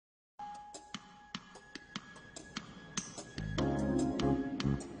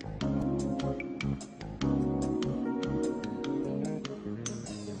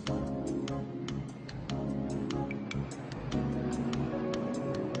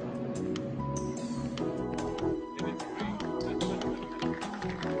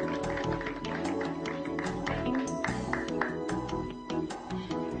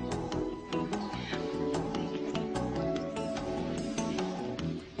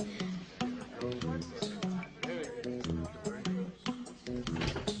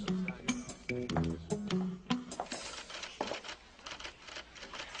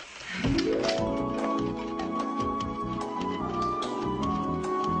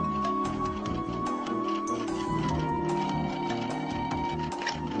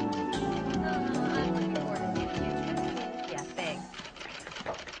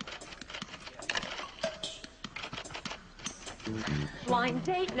Fine.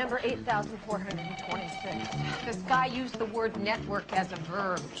 Date number 8426. This guy used the word network as a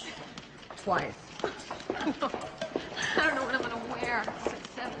verb. Twice. I don't know what I'm gonna wear.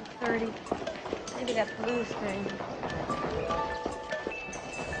 It's at 7:30. Maybe that blue thing.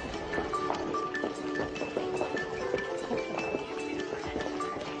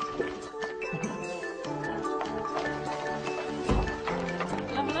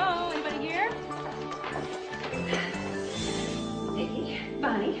 Hello, anybody here? Hey,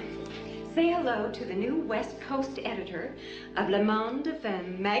 Bonnie, say hello to the new West Coast editor of Le Monde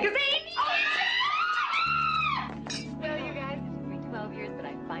Femme magazine. Well, you guys, it took me 12 years, but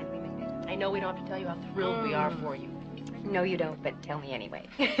I finally made it. I know we don't have to tell you how thrilled we are for you. No, you don't, but tell me anyway.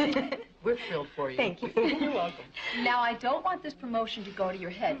 We're thrilled for you. Thank you. You're welcome. Now, I don't want this promotion to go to your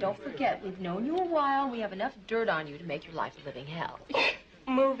head. Don't forget, we've known you a while. We have enough dirt on you to make your life a living hell.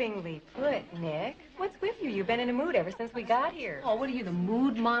 Movingly put, Nick. What's with you? You've been in a mood ever since we got here. Oh, what are you, the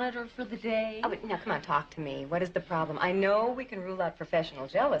mood monitor for the day? Oh, but now, come on, talk to me. What is the problem? I know we can rule out professional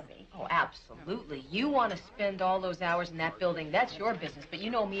jealousy. Oh, absolutely. You want to spend all those hours in that building, that's your business. But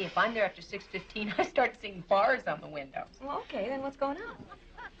you know me, if I'm there after 6:15, I start seeing bars on the windows. Well, okay, then what's going on?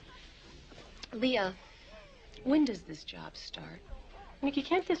 Leah, when does this job start? Nikki,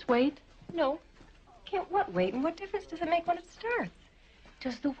 can't this wait? No. Can't what wait? And what difference does it make when it starts?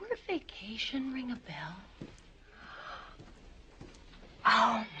 Does the word vacation ring a bell?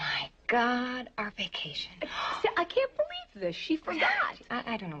 Oh, my God, our vacation. See, I can't believe this. She forgot.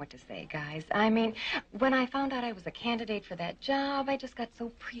 I don't know what to say, guys. I mean, when I found out I was a candidate for that job, I just got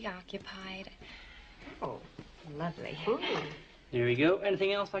so preoccupied. Oh, lovely. There you go.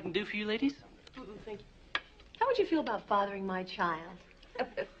 Anything else I can do for you, ladies? Thank you. How would you feel about fathering my child?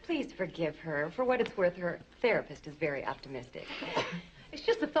 Please forgive her. For what it's worth, her therapist is very optimistic. It's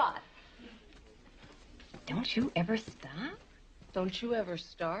just a thought. Don't you ever stop? Don't you ever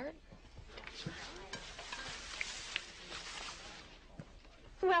start?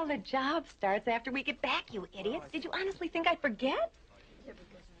 Well, the job starts after we get back, you idiots. Did you honestly think I'd forget?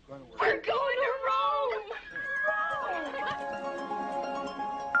 We're going to Rome!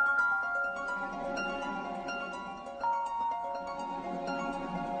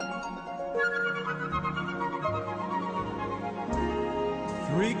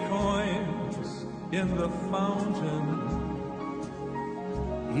 Three coins in the fountain,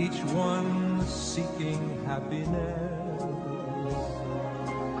 each one seeking happiness,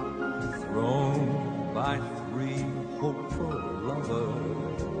 thrown by three hopeful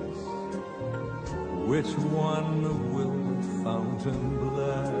lovers. Which one will the fountain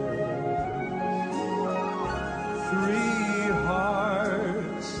bless? Three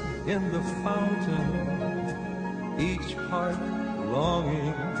hearts in the fountain, each heart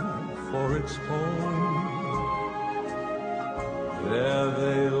longing for its home. There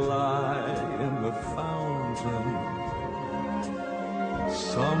they lie in the fountain,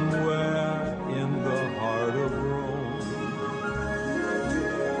 somewhere in the heart of Rome.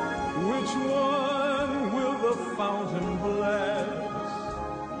 Which one will the fountain bless?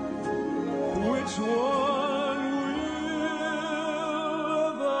 Which one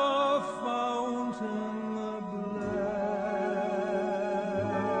will the fountain bless?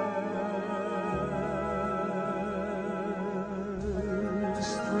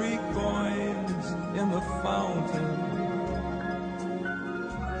 Three coins in the fountain,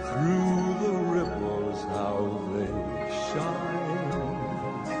 through the ripples how they shine.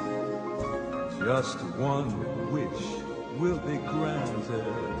 Just one wish will be granted,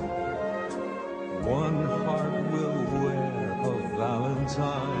 one heart will wear a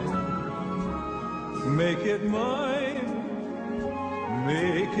valentine. Make it mine,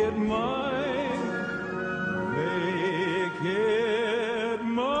 make it mine, make it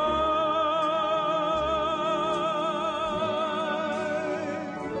mine.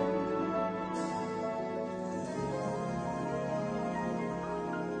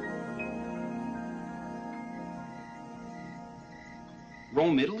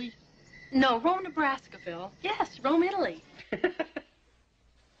 Rome, Italy? No, Rome, Nebraska, Phil. Yes, Rome, Italy.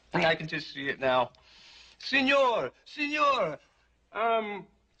 I can just see it now. Signor, signor,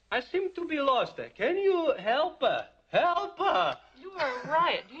 I seem to be lost. Can you help? Help! You are a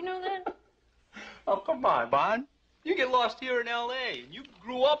riot. Do you know that? Oh, come on, Bon. You get lost here in L.A. You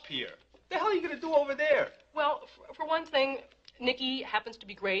grew up here. What the hell are you going to do over there? Well, for one thing, Nikki happens to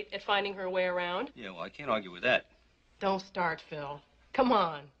be great at finding her way around. Yeah, well, I can't argue with that. Don't start, Phil. Come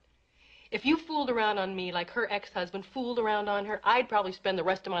on. If you fooled around on me like her ex-husband fooled around on her, I'd probably spend the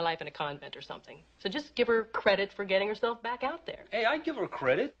rest of my life in a convent or something. So just give her credit for getting herself back out there. Hey, I give her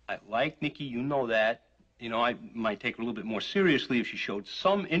credit. I like Nikki, you know that. You know, I might take her a little bit more seriously if she showed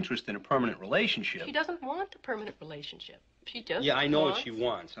some interest in a permanent relationship. She doesn't want a permanent relationship. She just Yeah, I know what she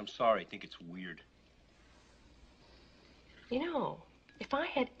wants. I'm sorry. I think it's weird. You know, if I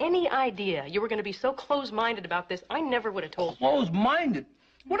had any idea you were going to be so close-minded about this, I never would have told you. Close-minded?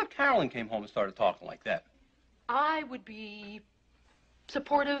 What if Carolyn came home and started talking like that? I would be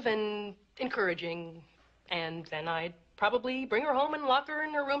supportive and encouraging, and then I'd probably bring her home and lock her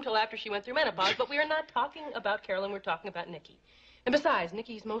in her room till after she went through menopause. But we are not talking about Carolyn. We're talking about Nikki. And besides,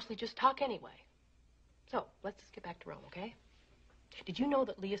 Nikki's mostly just talk anyway. So, let's just get back to Rome, okay? Did you know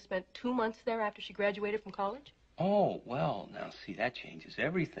that Leah spent 2 months there after she graduated from college? Oh, well, now, see, that changes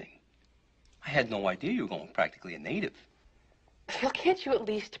everything. I had no idea you were going practically a native. Phil, can't you at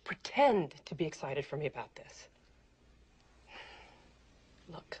least pretend to be excited for me about this?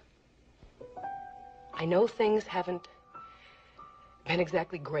 Look, I know things haven't been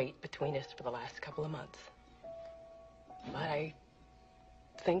exactly great between us for the last couple of months. But I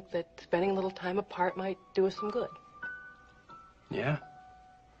think that spending a little time apart might do us some good. Yeah?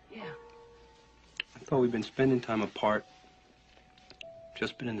 Yeah. I thought we'd been spending time apart.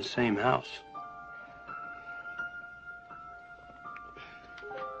 Just been in the same house.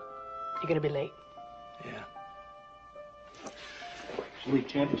 You're gonna be late. Yeah. League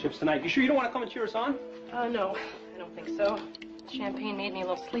championships tonight. You sure you don't want to come and cheer us on? No, I don't think so. Champagne made me a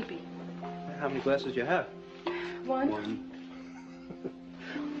little sleepy. How many glasses do you have? One.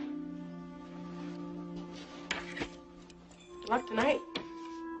 Good luck tonight.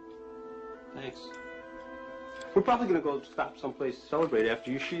 Thanks. We're probably going to go stop someplace to celebrate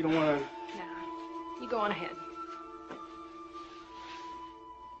after. You sure you don't want to? Nah, you go on ahead.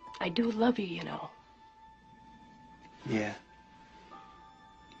 I do love you, you know. Yeah.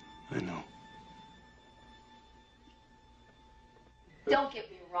 I know. Don't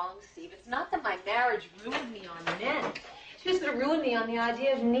get me wrong, Steve. It's not that my marriage ruined me on men. It's just that it ruined me on the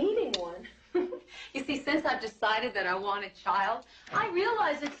idea of needing one. You see, since I've decided that I want a child, I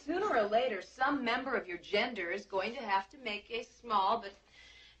realize that sooner or later some member of your gender is going to have to make a small but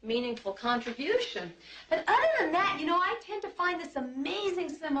meaningful contribution. But other than that, you know, I tend to find this amazing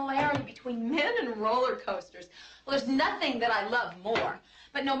similarity between men and roller coasters. Well, there's nothing that I love more.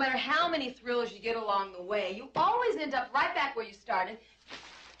 But no matter how many thrills you get along the way, you always end up right back where you started.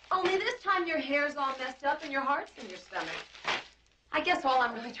 Only this time your hair's all messed up and your heart's in your stomach. I guess all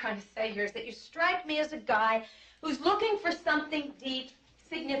I'm really trying to say here is that you strike me as a guy who's looking for something deep,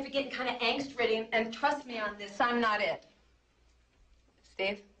 significant, kind of angst-ridden, and trust me on this, I'm not it.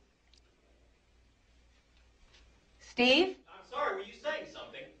 Steve? Steve? I'm sorry, were you saying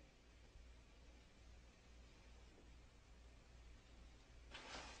something?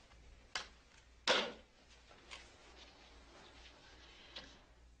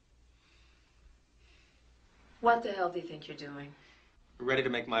 What the hell do you think you're doing? Ready to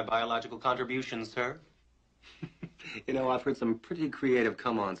make my biological contributions, sir? You know, I've heard some pretty creative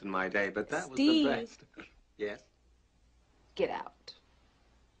come-ons in my day, but that was the best. Yes? Get out.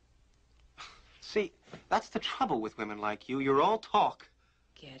 See, that's the trouble with women like you. You're all talk.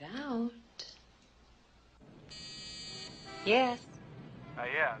 Get out. Yes.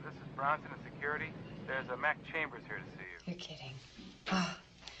 Yeah, this is Bronson in security. There's a Mac Chambers here to see you. You're kidding.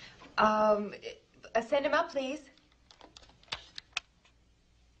 Send him up, please.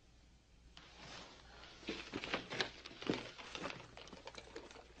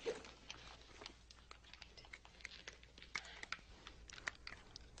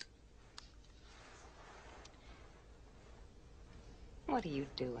 What are you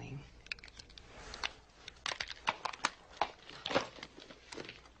doing?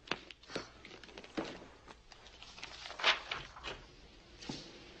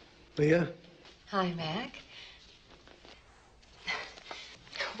 Leah? Hi, Mac.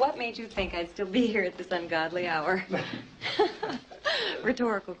 What made you think I'd still be here at this ungodly hour?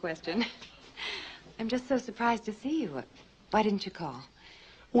 Rhetorical question. I'm just so surprised to see you. Why didn't you call?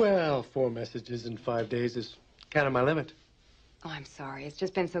 Well, 4 messages in 5 days is kind of my limit. Oh, I'm sorry. It's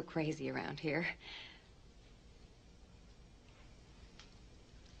just been so crazy around here.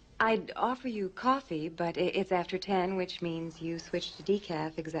 I'd offer you coffee, but it's after 10, which means you switched to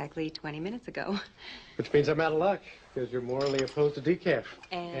decaf exactly 20 minutes ago. Which means I'm out of luck, because you're morally opposed to decaf.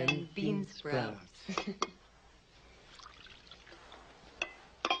 And bean sprouts.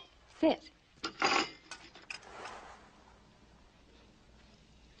 Sit.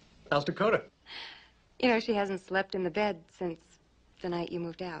 How's Dakota? You know, she hasn't slept in the bed since the night you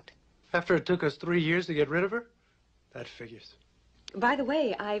moved out. After it took us 3 years to get rid of her? That figures. By the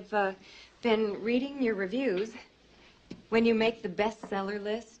way, I've been reading your reviews. When you make the bestseller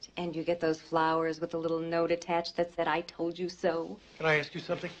list and you get those flowers with a little note attached that said, "I told you so." Can I ask you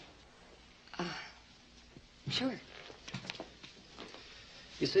something? Sure.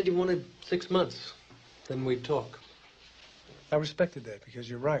 You said you wanted 6 months, then we'd talk. I respected that because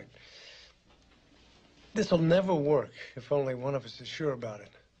you're right. This'll never work if only one of us is sure about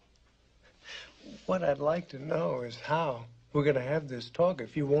it. What I'd like to know is how we're going to have this talk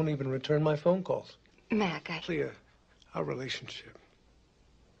if you won't even return my phone calls. Mac, Clea, our relationship,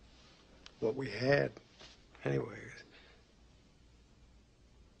 what we had, anyway,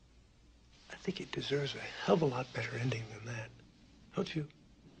 I think it deserves a hell of a lot better ending than that. Don't you?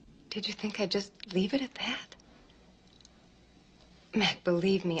 Did you think I'd just leave it at that? Mac,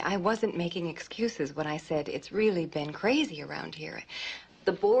 believe me, I wasn't making excuses when I said it's really been crazy around here.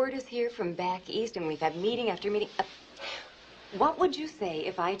 The board is here from back east, and we've had meeting after meeting. What would you say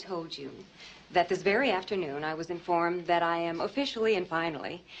if I told you that this very afternoon I was informed that I am officially and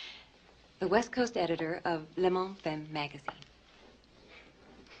finally the West Coast editor of Le Monde Femme magazine?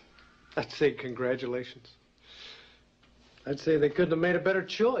 I'd say congratulations. I'd say they couldn't have made a better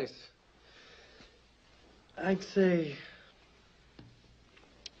choice. I'd say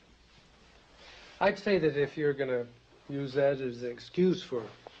that if you're gonna use that as an excuse for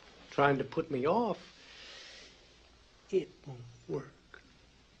trying to put me off, it won't work.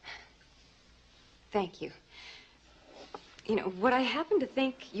 Thank you. You know, what I happen to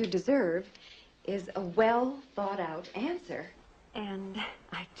think you deserve is a well-thought-out answer. And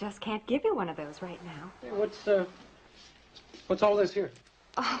I just can't give you one of those right now. Hey, what's all this here?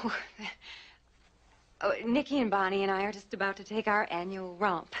 Oh, Nikki and Bonnie and I are just about to take our annual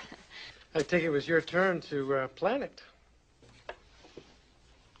romp. I think it was your turn to plan it.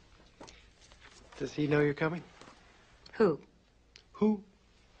 Does he know you're coming? Who? Who?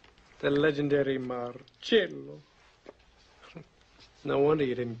 The legendary Marcello. No wonder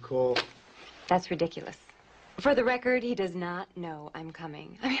you didn't call. That's ridiculous. For the record, he does not know I'm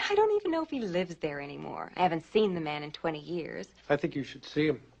coming. I mean, I don't even know if he lives there anymore. I haven't seen the man in 20 years. I think you should see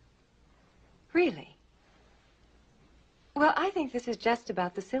him. Really? Well, I think this is just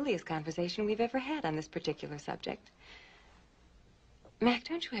about the silliest conversation we've ever had on this particular subject. Mac,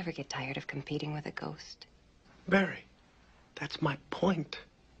 don't you ever get tired of competing with a ghost? Barry, that's my point.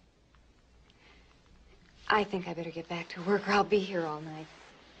 I think I better get back to work or I'll be here all night.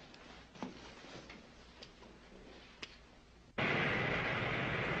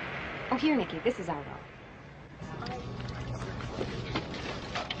 Oh, here, Nikki, this is our room.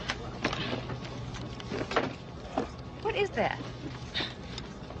 What is that?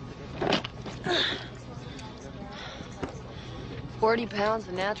 $40 pounds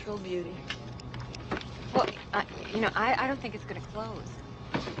of natural beauty. Well, you know, I don't think it's going to close.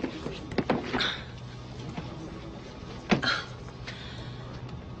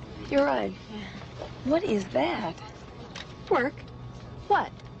 You're right. Yeah. What is that? Work.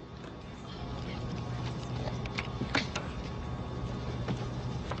 What?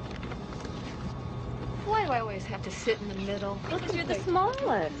 Why do I always have to sit in the middle? Because you're the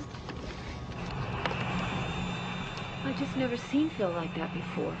smallest. I've just never seen Phil like that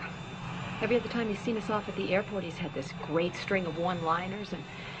before. Every other time he's seen us off at the airport, he's had this great string of one-liners, and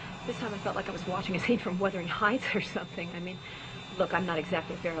this time I felt like I was watching a scene from Wuthering Heights or something. I mean, look, I'm not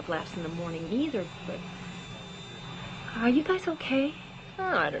exactly fair of laughs in the morning either, but... Are you guys okay? Oh,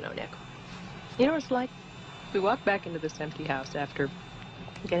 I don't know, Nick. You know what it's like? We walked back into this empty house after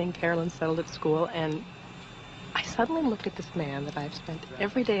getting Carolyn settled at school, and I suddenly looked at this man that I've spent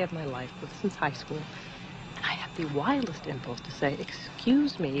every day of my life with since high school, and I had the wildest impulse to say,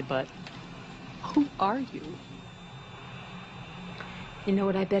 "Excuse me, but who are you?" You know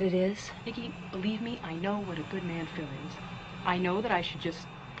what I bet it is? Nikki, believe me, I know what a good man Phil is. I know that I should just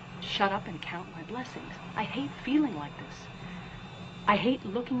shut up and count my blessings. I hate feeling like this. I hate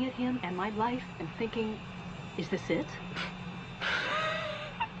looking at him and my life and thinking, is this it?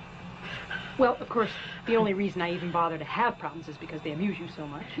 Well, of course, the only reason I even bother to have problems is because they amuse you so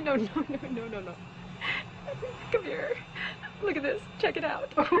much. No. Come here. Look at this. Check it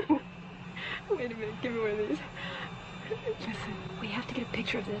out. Wait a minute. Give me one of these. Listen, we have to get a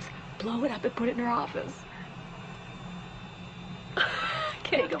picture of this, blow it up, and put it in our office.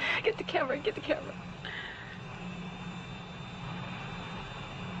 Okay, go. Get the camera. Get the camera.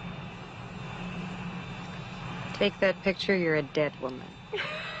 Take that picture, you're a dead woman.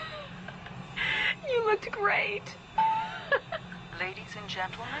 You looked great. Ladies and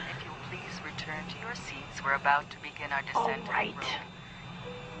gentlemen, if you'll please return to your seats, we're about to begin our descent. All right.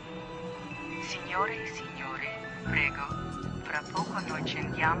 Signore e signori, prego, fra poco noi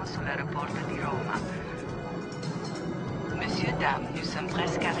scendiamo sull'aeroporto di Roma. Messieurs, dames, nous sommes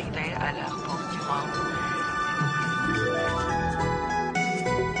presque arrivés à l'heure pour du monde.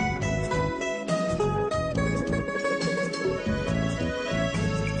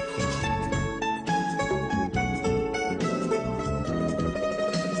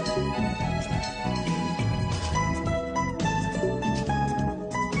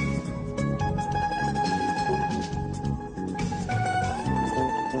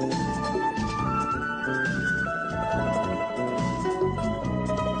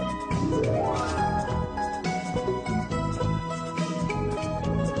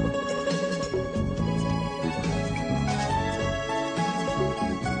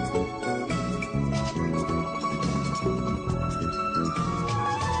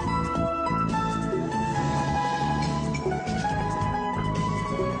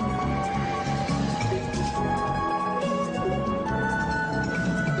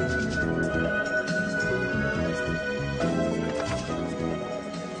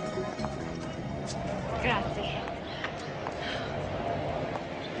 Grazie.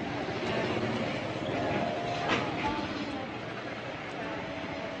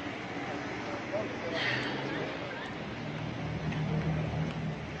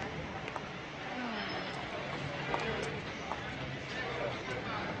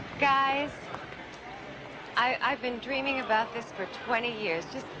 Guys, I've been dreaming about this for 20 years.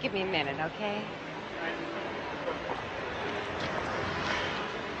 Just give me a minute, okay?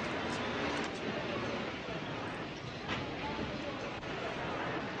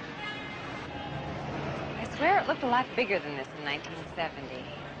 I swear it looked a lot bigger than this in 1970.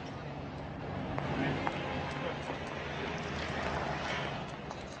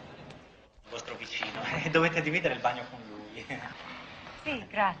 Vostro vicino. Dovete dividere il bagno con lui. Sì,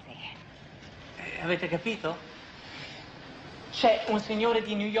 grazie. Avete capito? C'è un signore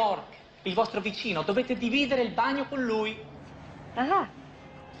di New York, il vostro vicino. Dovete dividere il bagno con lui. Ah.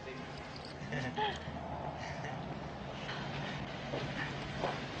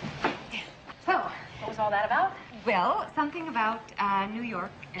 So, what was all that about? Well, something about New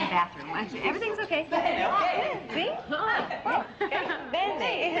York and bathroom. Everything's okay. Okay. See?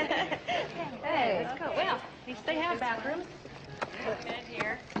 Bene. Hey, let's go. Well, at least they have bathrooms. And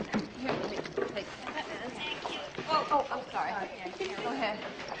here. Here, let me take that. Thank you. Oh, I'm sorry. Go ahead.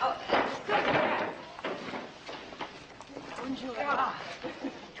 Oh,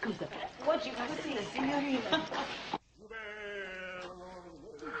 Scusa. what'd you see, signorina?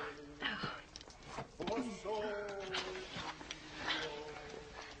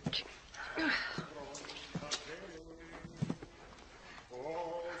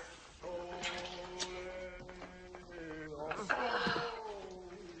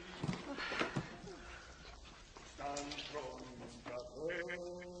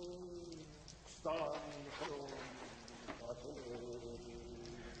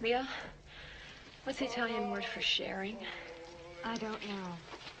 Leah, what's the Italian word for sharing? I don't know.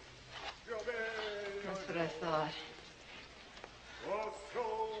 That's what I thought.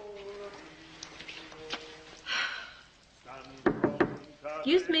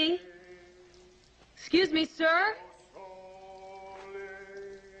 Excuse me. Excuse me, sir.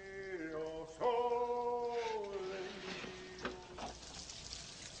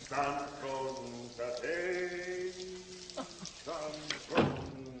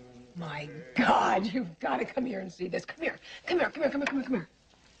 My God, you've got to come here and see this. Come here. Come here, come here, come here, come here, come here.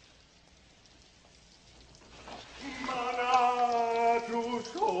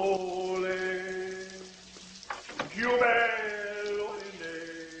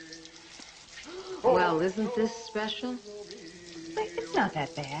 Well, isn't this special? It's not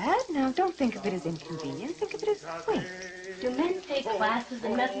that bad. Now, don't think of it as inconvenience. Think of it as quaint. Do men take classes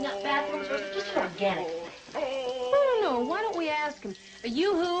in messing up bathrooms, or is it just an organic thing? No. Why don't we ask him? Are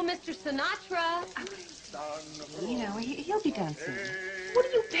you who, Mr. Sinatra? You know, he'll be done soon. What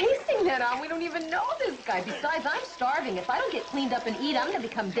are you basing that on? We don't even know this guy. Besides, I'm starving. If I don't get cleaned up and eat, I'm going to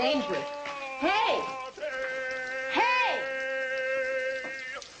become dangerous. Hey! Hey!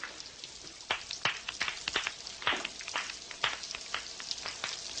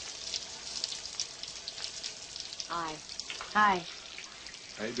 Hi. Hi.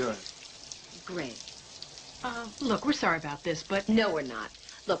 How you doing? Great. Look, we're sorry about this, but... No, we're not.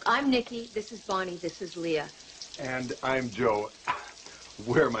 Look, I'm Nikki. This is Bonnie. This is Leah. And I'm Joe.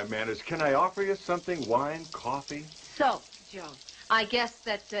 Where are my manners? Can I offer you something? Wine, coffee? So, Joe, I guess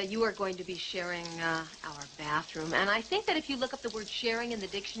that you are going to be sharing our bathroom. And I think that if you look up the word sharing in the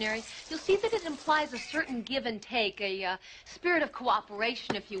dictionary, you'll see that it implies a certain give and take, a spirit of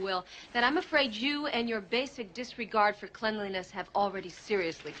cooperation, if you will, that I'm afraid you and your basic disregard for cleanliness have already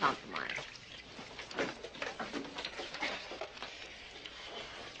seriously compromised.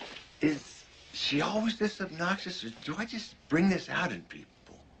 Is she always this obnoxious, or do I just bring this out in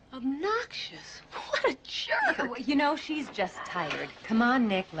people? Obnoxious? What a jerk! Well, you know, she's just tired. Come on,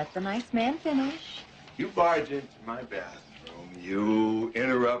 Nick, let the nice man finish. You barge into my bathroom, you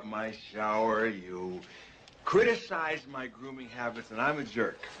interrupt my shower, you criticize my grooming habits, and I'm a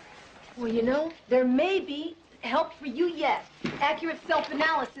jerk. Well, you know, there may be help for you yet. Accurate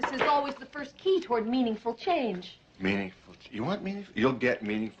self-analysis is always the first key toward meaningful change. Meaningful. You want meaningful? You'll get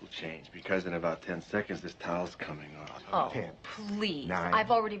meaningful change because in about 10 seconds this towel's coming off. Oh, 10, please. 9,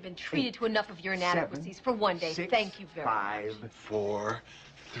 I've already been treated to enough of your inadequacies for one day. 6, Thank you very much. 5, 4,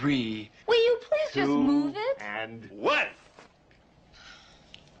 3. Will you please 2, just move it? And 1.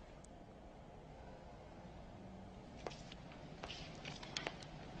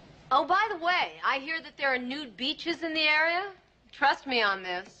 Oh, by the way, I hear that there are nude beaches in the area. Trust me on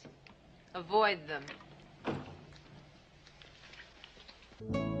this. Avoid them.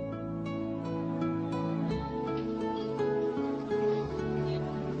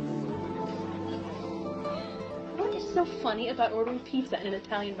 What is so funny about ordering pizza in an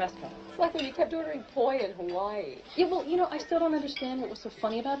Italian restaurant? It's like when you kept ordering poi in Hawaii. Yeah, well, you know, I still don't understand what was so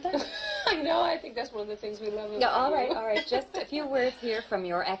funny about that. I know, I think that's one of the things we love about No, all you. right. Just a few words here from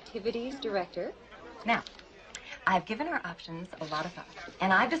your activities director. Now, I've given our options a lot of thought,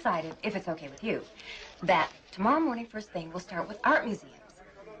 and I've decided, if it's okay with you, that tomorrow morning, first thing, we'll start with art museums.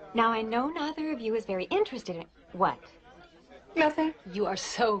 Now, I know neither of you is very interested in... What? Nothing. You are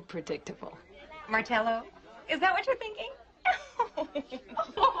so predictable. Martello, is that what you're thinking? No,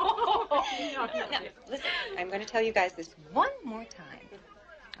 listen, I'm going to tell you guys this one more time,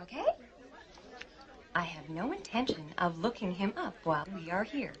 okay? I have no intention of looking him up while we are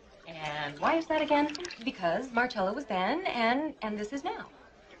here. And why is that again? Because Marcello was then, and this is now.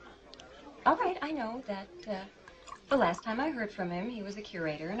 All right, I know that the last time I heard from him, he was a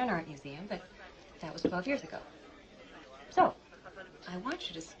curator in an art museum, but that was 12 years ago. So, I want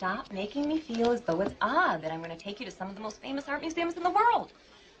you to stop making me feel as though it's odd that I'm going to take you to some of the most famous art museums in the world.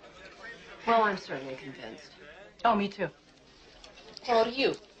 Well, I'm certainly convinced. Oh, me too. For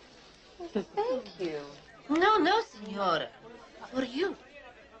you. Thank you. No, senora. For you.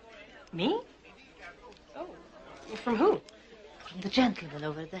 Me? Oh. From who? From the gentleman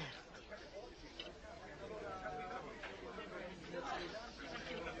over there.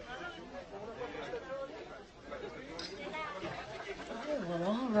 Oh, well,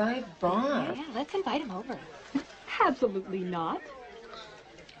 all right, Bob. Yeah, let's invite him over. Absolutely not.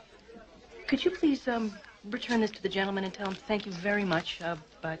 Could you please, return this to the gentleman and tell him thank you very much,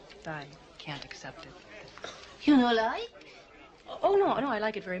 but I can't accept it. You know like? Oh, no, I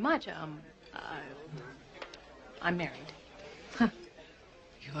like it very much. I'm married.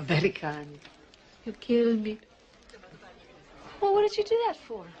 You're very kind. You kill me. Well, what did you do that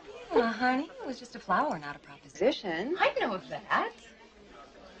for? Honey, it was just a flower, not a proposition. I know that.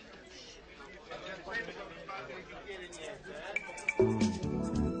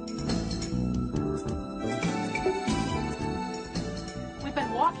 We've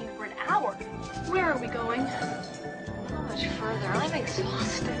been walking for an hour. Where are we going? Not much further. I'm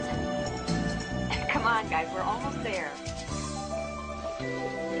exhausted. Come on, guys, we're almost there.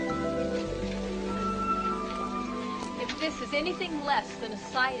 If this is anything less than a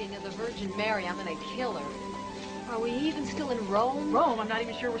sighting of the Virgin Mary, I'm gonna kill her. Are we even still in Rome? Rome? I'm not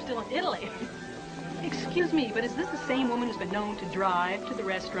even sure we're still in Italy. Excuse me, but is this the same woman who's been known to drive to the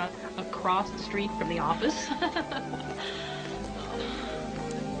restaurant across the street from the office?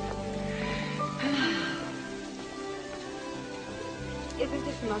 Isn't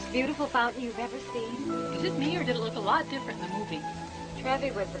this the most beautiful fountain you've ever seen? Is it me, or did it look a lot different in the movie? Trevi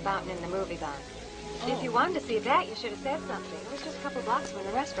was the fountain in the movie, Bob. If you wanted to see that, you should have said something. It was just a couple blocks from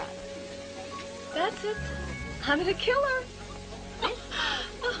the restaurant. That's it. I'm gonna kill her.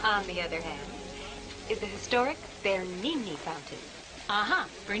 On the other hand, is the historic Bernini fountain. Uh-huh,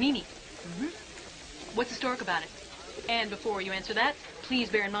 Bernini. What's historic about it? And before you answer that, please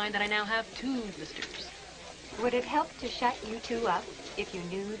bear in mind that I now have 2 blisters. Would it help to shut you two up if you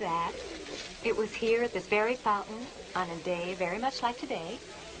knew that it was here at this very fountain on a day very much like today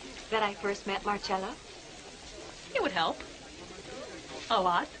that I first met Marcello? It would help. A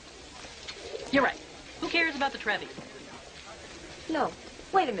lot. You're right. Who cares about the Trevi? No.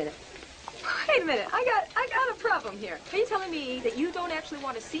 Wait a minute. Wait a minute. I got a problem here. Are you telling me that you don't actually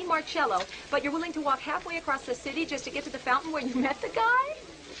want to see Marcello, but you're willing to walk halfway across the city just to get to the fountain where you met the guy?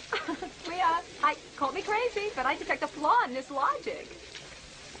 Call me crazy, but I detect a flaw in this logic.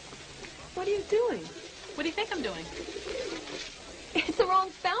 What are you doing? What do you think I'm doing? It's the wrong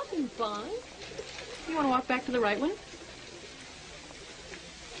fountain, Bond. You want to walk back to the right one?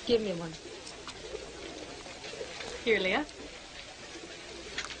 Give me one. Here, Leah.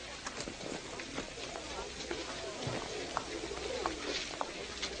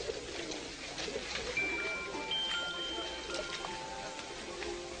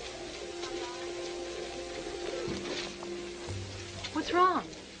 What's wrong?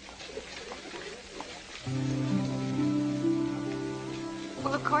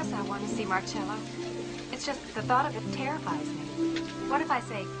 Well, of course I want to see Marcello. It's just the thought of it terrifies me. What if I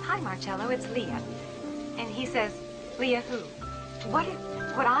say, "Hi, Marcello, it's Leah," and he says, "Leah who?" What if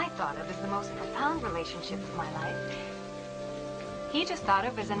what I thought of as the most profound relationship of my life, he just thought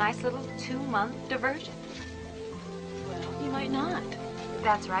of as a nice little 2-month diversion? Well, he might not.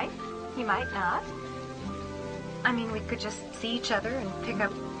 That's right. He might not. I mean, we could just see each other and pick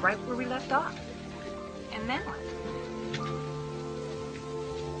up right where we left off. And then what?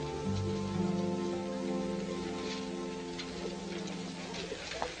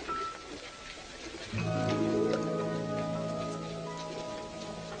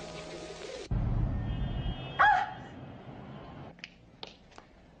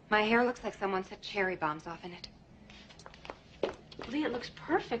 My hair looks like someone set cherry bombs off in it. Leah, it looks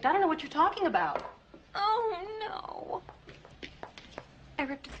perfect. I don't know what you're talking about. Oh, no. I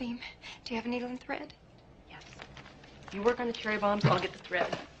ripped a seam. Do you have a needle and thread? Yes. You work on the cherry bombs, I'll get the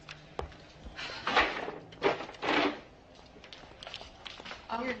thread.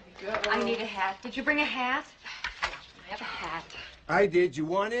 Oh, here you go. I need a hat. Did you bring a hat? I have a hat. I did. You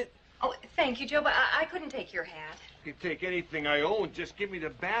want it? Oh, thank you, Joe, but I couldn't take your hat. You can take anything I own. Just give me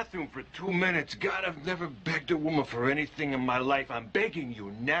the bathroom for 2 minutes. God, I've never begged a woman for anything in my life. I'm begging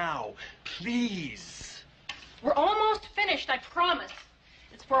you now. Please. We're almost finished, I promise.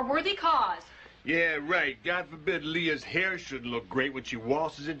 It's for a worthy cause. Yeah, right. God forbid Leah's hair should look great when she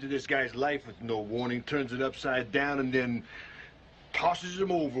waltzes into this guy's life with no warning, turns it upside down, and then tosses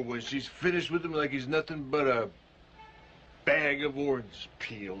him over when she's finished with him like he's nothing but a bag of orange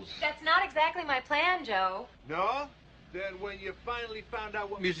peels. That's not exactly my plan, Joe. No? Then when you finally found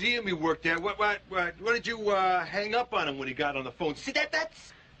out what museum he worked at, what did you hang up on him when he got on the phone? See,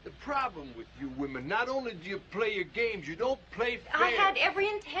 that's the problem with you women. Not only do you play your games, you don't play fair. I had every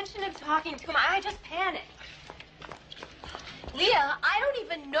intention of talking to him. I just panicked. Leah, I don't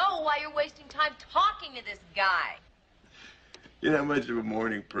even know why you're wasting time talking to this guy. You're not much of a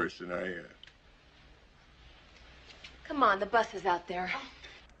morning person, are you? Come on, the bus is out there.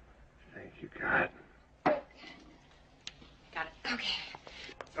 Thank you, God. Got it. Okay.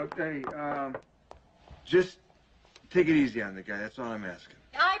 Okay, just take it easy on the guy. That's all I'm asking.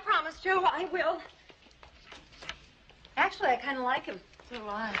 I promise, Joe, I will. Actually, I kind of like him. So do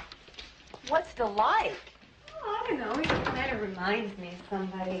I. What's the like? Oh, I don't know. He kind of reminds me of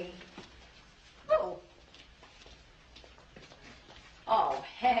somebody. Who? Oh,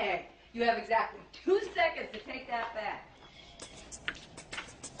 heck. You have exactly 2 seconds to take that back.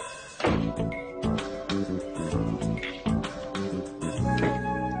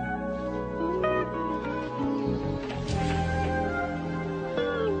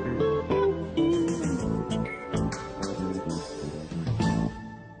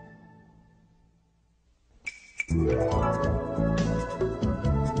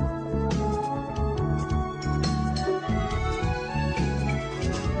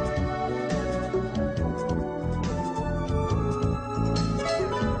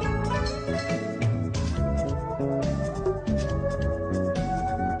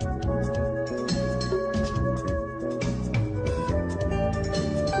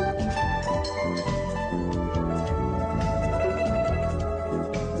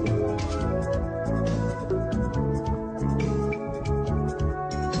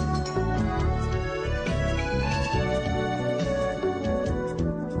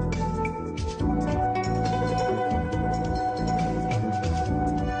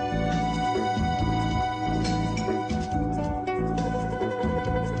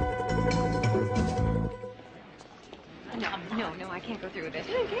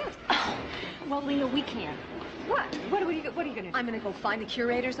 Well, Leah, we can't. What? What are you going to do? I'm going to go find the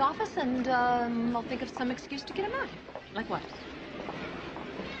curator's office, and I'll think of some excuse to get him out. Like what?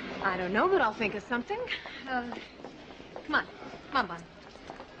 I don't know, but I'll think of something. Come on, Bon.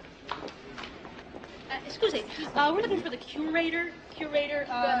 Excuse we're looking for the curator,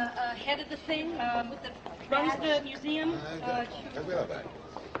 head of the thing, with the runs the museum.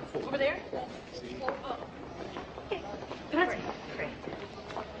 Over there? Oh. Okay. Grazie. Great.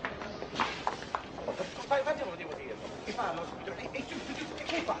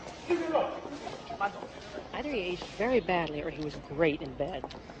 Either he aged very badly or he was great in bed.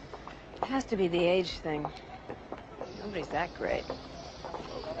 It has to be the age thing. Nobody's that great.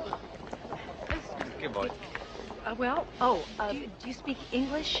 Che vuoi? Do you speak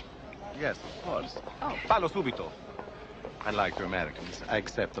English? Yes, of course. Oh. Parlo subito. Unlike you Americans, I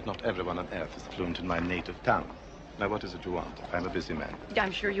accept that not everyone on earth is fluent in my native tongue. Now, what is it you want? I'm a busy man.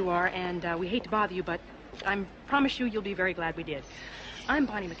 I'm sure you are, and we hate to bother you, but I promise you'll be very glad we did. I'm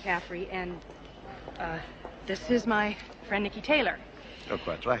Bonnie McCaffrey, and this is my friend Nikki Taylor. You're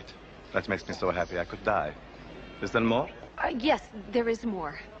quite right. That makes me so happy I could die. Is there more? Yes, there is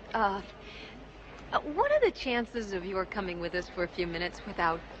more. What are the chances of your coming with us for a few minutes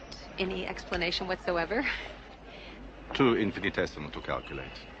without any explanation whatsoever? Too infinitesimal to calculate.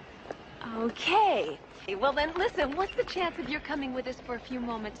 Okay. Well, then, listen, what's the chance of your coming with us for a few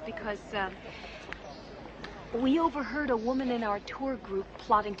moments? Because, we overheard a woman in our tour group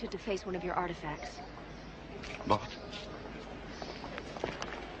plotting to deface one of your artifacts. What?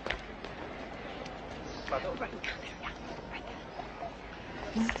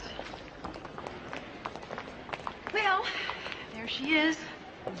 Well, there she is,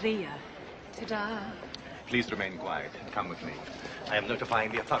 Via. Ta-da. Please remain quiet and come with me. I am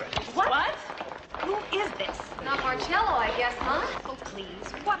notifying the authorities. What? Who is this? Not Marcello, I guess, huh? Oh,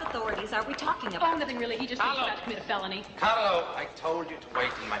 please. What authorities are we talking about? Oh, nothing really. He just thinks he's about to commit a felony. Carlo, I told you to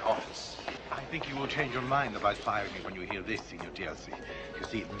wait in my office. I think you will change your mind about firing me when you hear this, Signor Chelsea. You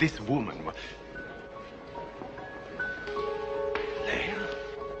see, this woman... Leia?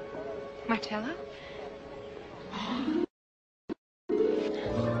 Marcello?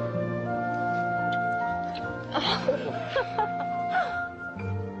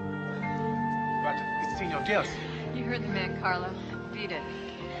 But it's Signor Chelsea. You heard the man, Carlo. Beat it.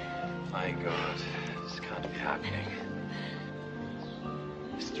 My God, this can't be happening.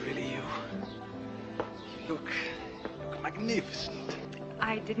 Is it really you? You look magnificent.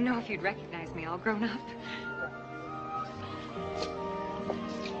 I didn't know if you'd recognize me all grown up.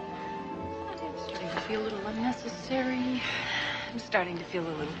 I'm starting to feel a little unnecessary. I'm starting to feel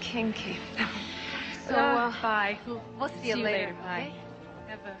a little kinky. So, bye. We'll see you later. Bye. Okay?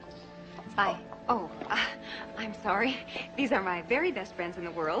 Have a... Bye. Oh, I'm sorry. These are my very best friends in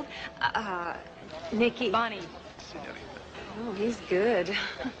the world. Nikki. Bonnie. Signorita. Oh, he's good.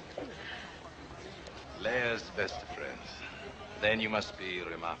 Leia's best of friends. Then you must be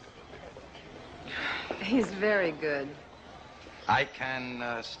remarkable. He's very good. I can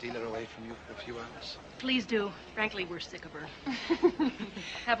steal her away from you for a few hours. Please do. Frankly, we're sick of her.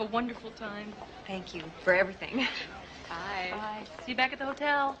 Have a wonderful time. Thank you for everything. Bye. Bye. See you back at the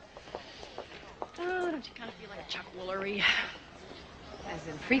hotel. Oh, don't you kind of feel like a Chuck Woolery? As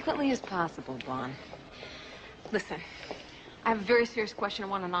infrequently as possible, Bon. Listen, I have a very serious question. I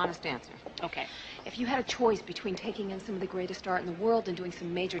want an honest answer. Okay. If you had a choice between taking in some of the greatest art in the world and doing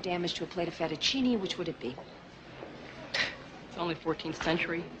some major damage to a plate of fettuccine, which would it be? It's only 14th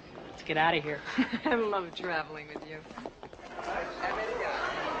century. Let's get out of here. I love traveling with you.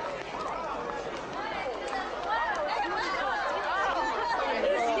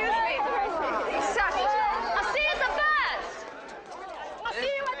 Excuse me. Sorry. I'll see you at the bus. I'll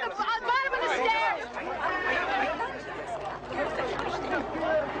see you at the bottom of the stairs.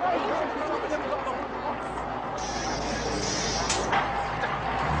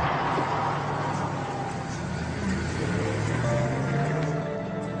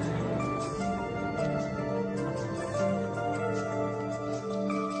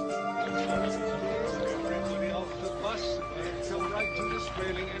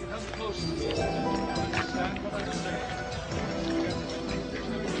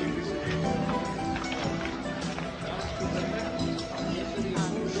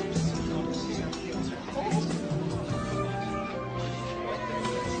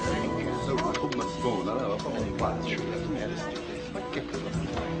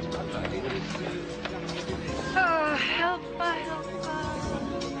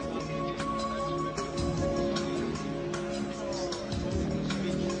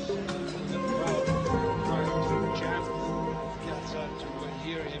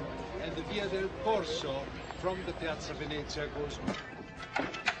 From the Piazza Venezia goes...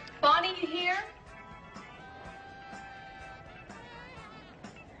 Bonnie, you here?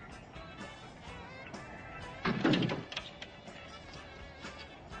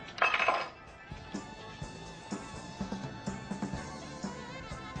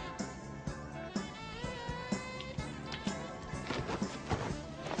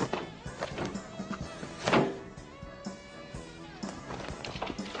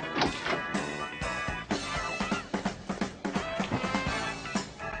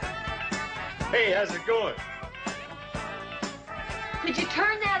 Hey, how's it going? Could you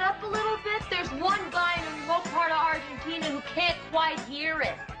turn that up a little bit? There's one guy in a remote part of Argentina who can't quite hear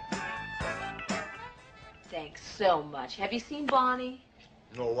it. thanks so much. Have you seen Bonnie?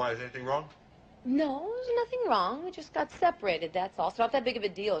 No, why? Is anything wrong? No, there's nothing wrong. We just got separated, that's all. It's not that big of a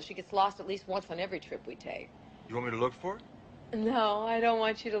deal. She gets lost at least once on every trip we take. You want me to look for it? No, I don't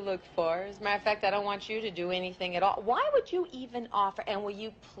want you to look for her. As a matter of fact, I don't want you to do anything at all. Why would you even offer? And will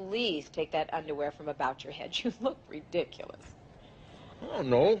you please take that underwear from about your head? You look ridiculous. Oh,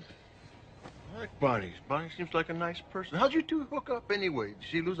 no. I like Bonnie. Bonnie seems like a nice person. How'd you two hook up anyway? Did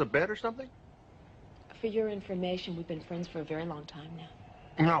she lose a bet or something? For your information, we've been friends for a very long time now.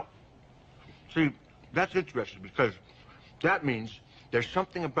 Now, see, that's interesting because that means there's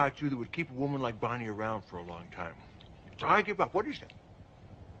something about you that would keep a woman like Bonnie around for a long time. So I give up. What do you say?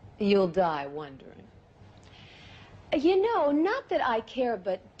 You'll die wondering. You know, not that I care,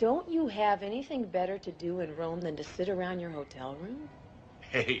 but don't you have anything better to do in Rome than to sit around your hotel room?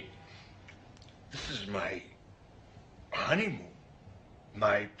 Hey, this is my honeymoon.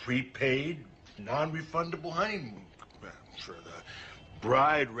 My prepaid, non-refundable honeymoon. I'm sure the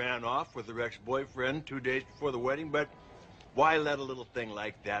bride ran off with her ex-boyfriend 2 days before the wedding, but why let a little thing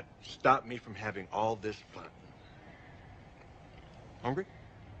like that stop me from having all this fun? Hungry?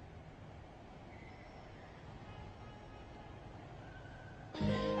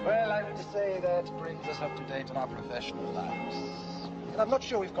 Well, I have to say that brings us up to date on our professional lives. And I'm not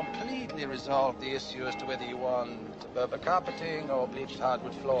sure we've completely resolved the issue as to whether you want Berber carpeting or bleached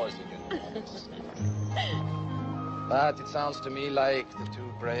hardwood floors in your house. But it sounds to me like the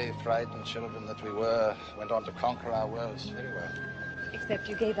two brave, frightened children that we were went on to conquer our worlds very well. Except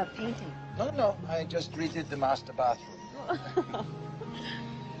you gave up painting. No, I just redid the master bathroom.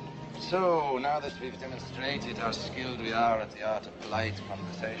 So, now that we've demonstrated how skilled we are at the art of polite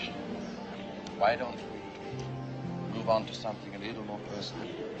conversation, why don't we move on to something a little more personal?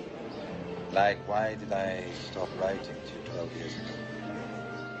 Like, why did I stop writing to you 12 years ago?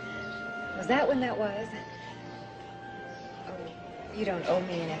 Was that when that was? Oh, you don't owe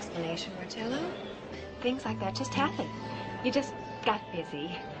me an explanation, Marcello. Things like that just happen. You just got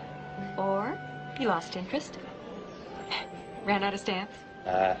busy. Or you lost interest. Ran out of stamps.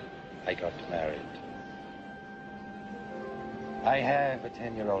 I got married. I have a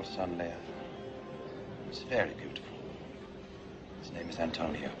 10-year-old son, Leah. He's very beautiful. His name is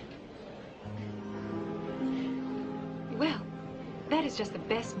Antonio. Well, that is just the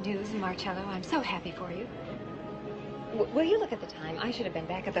best news, Marcello. I'm so happy for you. Will you look at the time? I should have been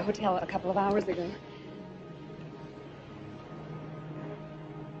back at the hotel a couple of hours ago.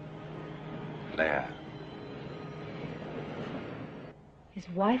 Leah. His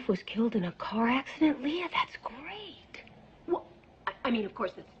wife was killed in a car accident? Leah, that's great. Well, I mean, of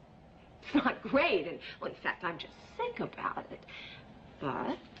course, it's not great. And, well, in fact, I'm just sick about it.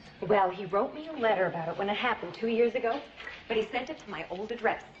 But... Well, he wrote me a letter about it when it happened 2 years ago, but he sent it to my old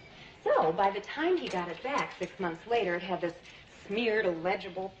address. So, by the time he got it back 6 months later, it had this smeared,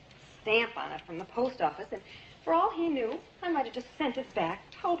 illegible stamp on it from the post office, and for all he knew, I might have just sent it back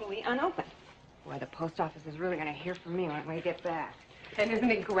totally unopened. Boy, the post office is really going to hear from me when we get back. And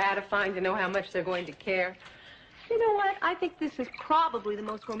isn't it gratifying to know how much they're going to care? You know what? I think this is probably the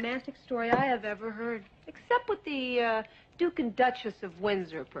most romantic story I have ever heard, except with the Duke and Duchess of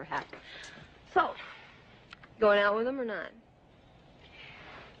Windsor, perhaps. So, going out with them or not?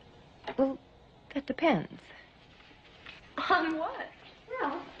 Well, that depends. On what?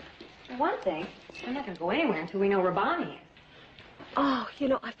 Well, for one thing, I'm not going to go anywhere until we know where Bonnie is. Oh, you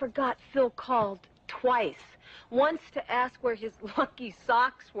know, I forgot Phil called twice. Once to ask where his lucky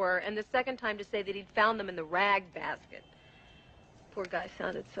socks were, and the second time to say that he'd found them in the rag basket. Poor guy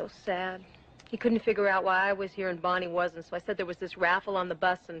sounded so sad. He couldn't figure out why I was here and Bonnie wasn't, so I said there was this raffle on the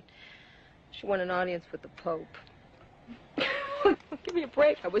bus and she won an audience with the Pope. Give me a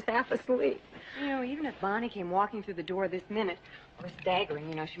break. I was half asleep. You know, even if Bonnie came walking through the door this minute, or staggering,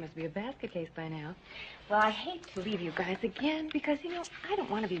 you know, she must be a basket case by now. Well, I hate to leave you guys again because, you know, I don't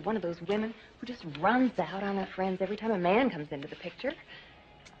want to be one of those women who just runs out on her friends every time a man comes into the picture.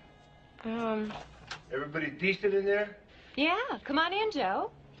 Everybody decent in there? Yeah, come on in, Joe.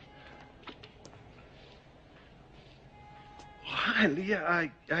 Hi,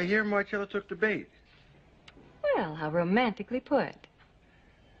 Leah. I hear Marcello took the bait. Well, how romantically put.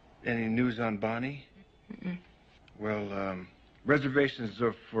 Any news on Bonnie? Mm-mm. Well, reservations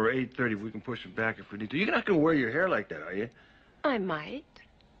are for 8:30. We can push it back if we need to. You're not going to wear your hair like that, are you? I might.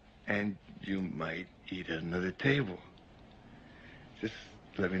 And you might eat at another table. Just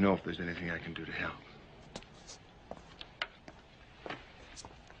let me know if there's anything I can do to help.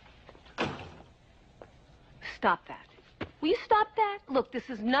 Stop that. Will you stop that? Look, this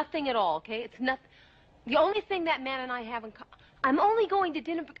is nothing at all, okay? It's nothing. The only thing that man and I have in common... I'm only going to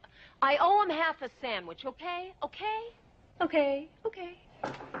dinner... I owe him half a sandwich, okay? Okay? Okay.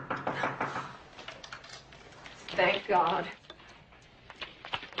 Thank God.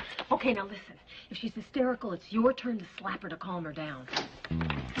 Okay, now listen. If she's hysterical, it's your turn to slap her to calm her down.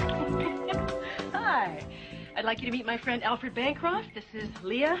 Hi. I'd like you to meet my friend Alfred Bancroft. This is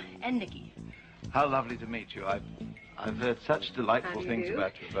Leah and Nikki. How lovely to meet you. I've heard such delightful things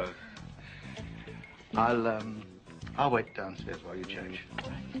about you both. I'll wait downstairs while you change.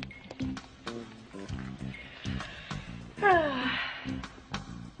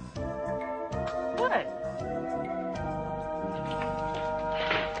 What?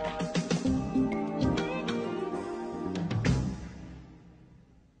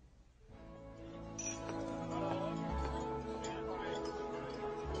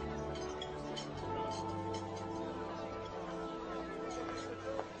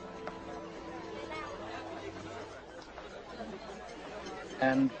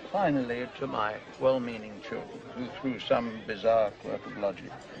 And finally, to my well-meaning children, who through some bizarre quirk of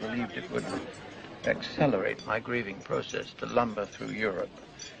logic believed it would accelerate my grieving process to lumber through Europe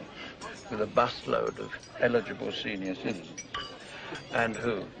with a busload of eligible senior citizens, and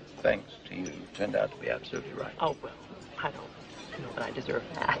who, thanks to you, turned out to be absolutely right. Oh, well, I don't know that I deserve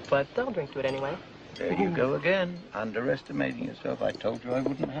that, but I'll drink to it anyway. There you go again, underestimating yourself. I told you I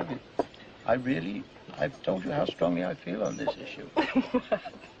wouldn't have it. I've told you how strongly I feel on this issue.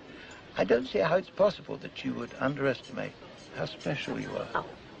 I don't see how it's possible that you would underestimate how special you are. Oh.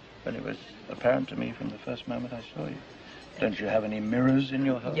 When it was apparent to me from the first moment I saw you. Don't you have any mirrors in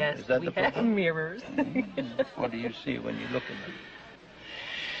your home? Yes, Is that we the have problem? mirrors. What do you see when you look at them?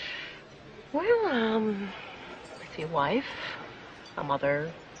 Well, I see a wife, a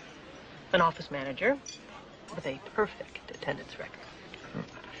mother, an office manager with a perfect attendance record.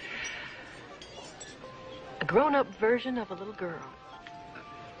 A grown-up version of a little girl.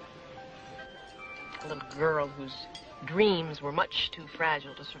 A little girl whose dreams were much too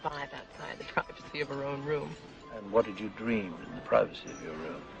fragile to survive outside the privacy of her own room. And what did you dream in the privacy of your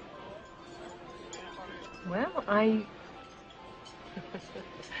room? Well, I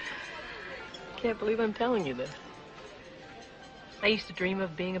can't believe I'm telling you this. I used to dream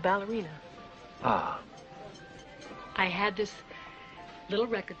of being a ballerina. Ah. I had this little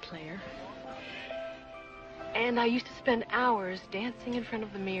record player. And I used to spend hours dancing in front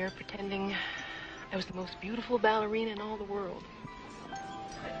of the mirror, pretending I was the most beautiful ballerina in all the world.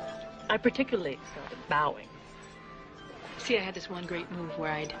 I particularly excelled at bowing. See, I had this one great move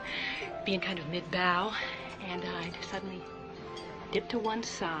where I'd be in kind of mid-bow, and I'd suddenly dip to one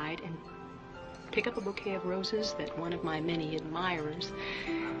side and pick up a bouquet of roses that one of my many admirers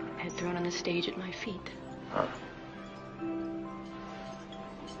had thrown on the stage at my feet. Huh.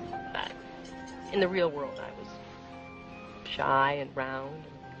 In the real world, I was shy and round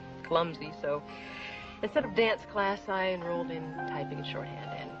and clumsy, so instead of dance class, I enrolled in typing and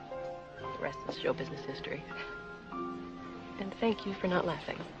shorthand, and the rest is show business history. And thank you for not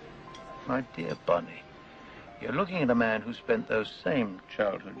laughing. My dear Bonnie, you're looking at a man who spent those same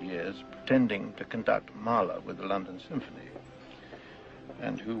childhood years pretending to conduct Mahler with the London Symphony,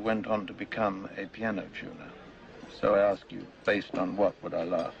 and who went on to become a piano tuner. So I ask you, based on what would I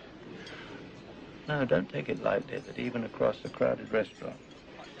laugh? No, don't take it lightly that even across a crowded restaurant,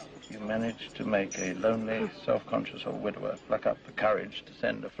 you managed to make a lonely, self-conscious old widower pluck up the courage to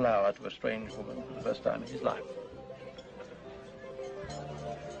send a flower to a strange woman for the first time in his life.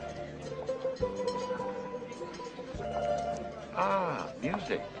 Ah,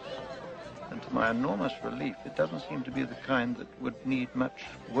 music. And to my enormous relief, it doesn't seem to be the kind that would need much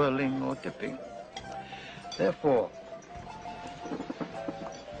whirling or dipping. Therefore,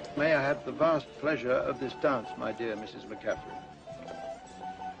 may I have the vast pleasure of this dance, my dear Mrs. McCaffrey?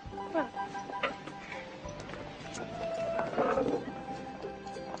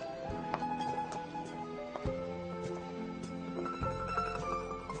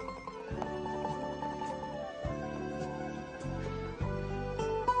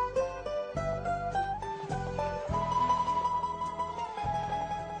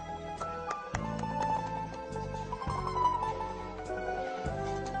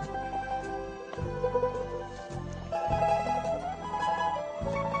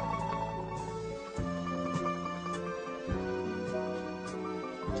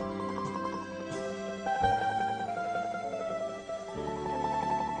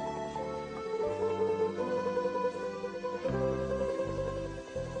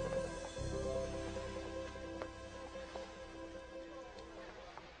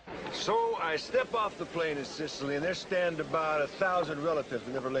 So I step off the plane in Sicily, and there stand about 1,000 relatives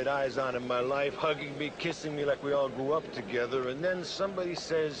I never laid eyes on in my life, hugging me, kissing me like we all grew up together. And then somebody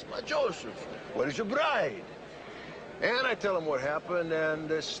says, "Ma Joseph, where is your bride?" And I tell him what happened, and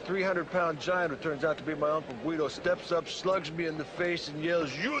this 300-pound giant, who turns out to be my Uncle Guido, steps up, slugs me in the face, and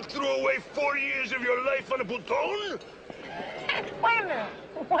yells, "You threw away 40 years of your life on a bouton?" Wait a minute.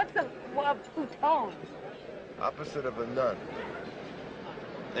 What's a bouton? Opposite of a nun.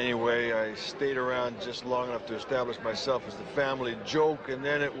 Anyway, I stayed around just long enough to establish myself as the family joke, and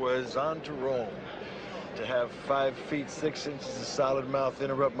then it was on to Rome. To have 5 feet 6 inches of solid mouth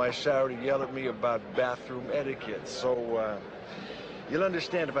interrupt my shower to yell at me about bathroom etiquette. So, you'll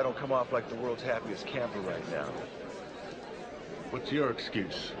understand if I don't come off like the world's happiest camper right now. What's your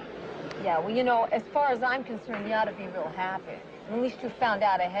excuse? Yeah, well, you know, as far as I'm concerned, you ought to be real happy. At least you found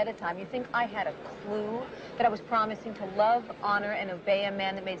out ahead of time. You think I had a clue that I was promising to love, honor, and obey a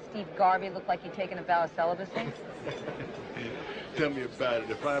man that made Steve Garvey look like he'd taken a vow of celibacy? Tell me about it.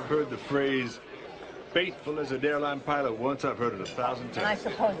 If I've heard the phrase, faithful as an airline pilot once, I've heard it 1,000 times. And I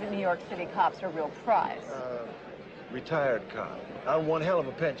suppose the New York City cops are a real prize. Retired cop. On one hell of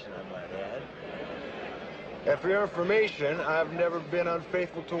a pension, I might add. And for your information, I've never been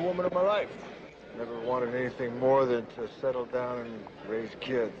unfaithful to a woman in my life. Never wanted anything more than to settle down and raise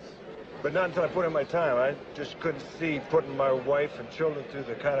kids. But not until I put in my time. I just couldn't see putting my wife and children through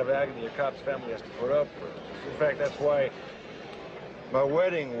the kind of agony a cop's family has to put up with. In fact, that's why my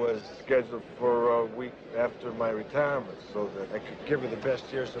wedding was scheduled for a week after my retirement, so that I could give her the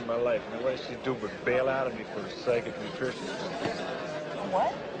best years of my life. And what did she do but bail out of me for a psychic nutritionist?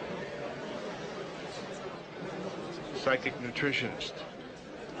 What? Psychic nutritionist.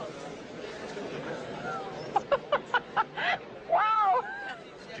 Wow!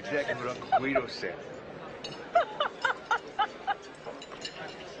 That's exactly what Uncle Guido said.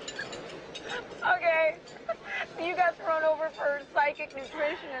 Okay. You got thrown over for a psychic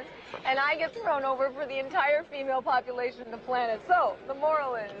nutritionist, and I get thrown over for the entire female population of the planet. So, the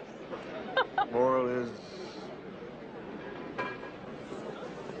moral is... Moral is...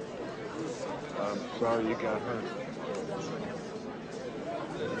 I'm sorry you got hurt.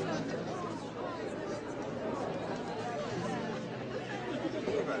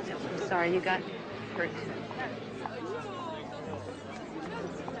 Sorry you got hurt.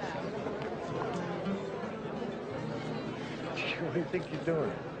 What do you think you're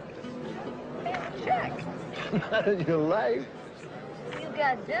doing? Check. Not in your life. You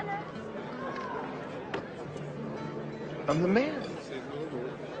got dinner. I'm the man.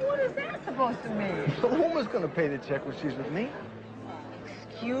 What is that supposed to mean? The woman's gonna pay the check when she's with me.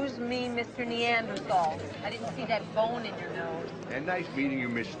 Excuse me, Mr. Neanderthal. I didn't see that bone in your nose. And nice meeting you,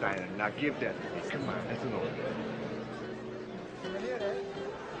 Miss Steiner. Now give that to me. Come on, that's an order.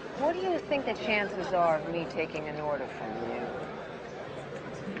 What do you think the chances are of me taking an order from you?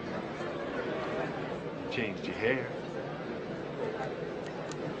 Changed your hair.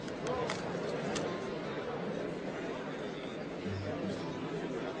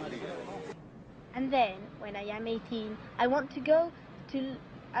 And then, when I am 18, I want to go to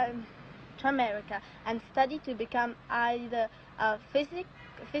America and study to become either a physicist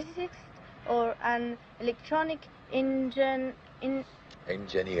or an electronic engineer.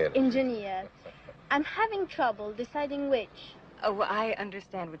 I'm having trouble deciding which. Oh, well, I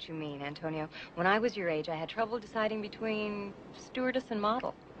understand what you mean, Antonio. When I was your age, I had trouble deciding between stewardess and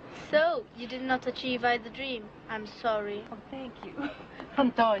model. So, you did not achieve either dream. I'm sorry. Oh, thank you.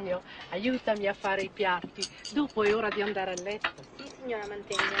 Antonio, aiutami a fare I piatti. Dopo è ora di andare a letto. Sì, signora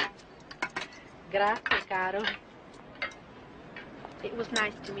Mantegna. Grazie, caro. It was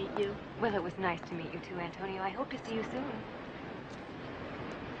nice to meet you. Well, it was nice to meet you too, Antonio. I hope to see you soon.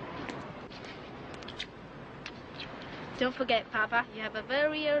 Don't forget, Papa, you have a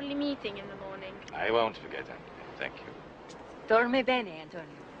very early meeting in the morning. I won't forget, Antonio. Thank you. Dorme bene,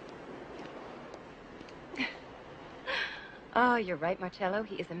 Antonio. Oh, you're right, Marcello.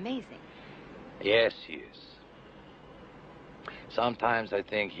 He is amazing. Yes, he is. Sometimes I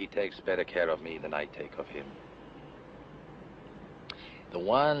think he takes better care of me than I take of him. The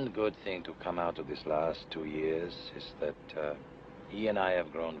one good thing to come out of this last 2 years is that he and I have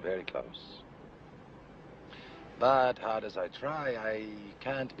grown very close. But hard as I try, I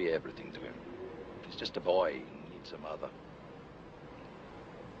can't be everything to him. He's just a boy. He needs a mother.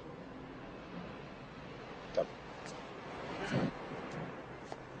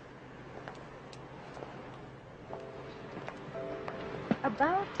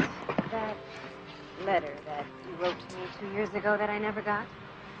 About that letter that you wrote to me 2 years ago that I never got,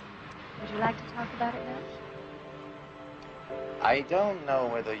 would you like to talk about it now? I don't know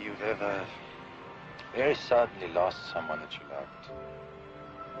whether you've ever very suddenly lost someone that you loved.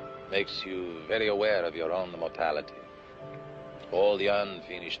 Makes you very aware of your own mortality. All the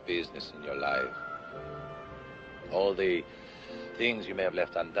unfinished business in your life. All the things you may have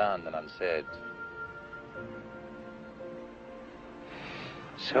left undone and unsaid.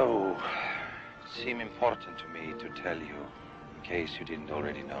 So, it seemed important to me to tell you, in case you didn't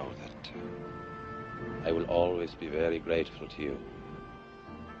already know, that I will always be very grateful to you.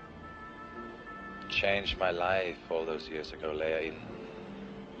 You changed my life all those years ago, Leia, in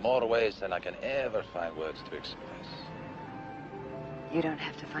more ways than I can ever find words to express. You don't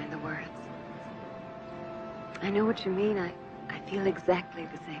have to find the words. I know what you mean. I feel exactly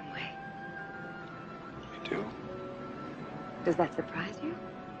the same way. You do? Does that surprise you?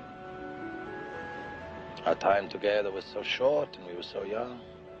 Our time together was so short and we were so young.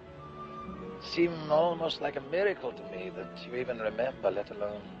 It seemed almost like a miracle to me that you even remember, let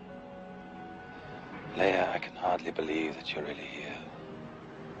alone... Leia, I can hardly believe that you're really here.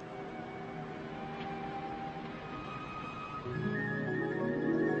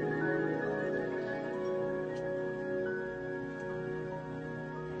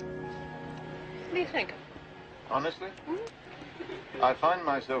 What do you think? Honestly? I find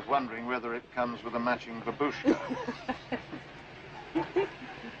myself wondering whether it comes with a matching babushka.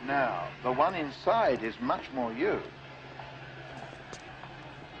 Now, the one inside is much more you.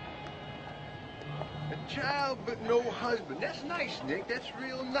 A child but no husband. That's nice, Nick. That's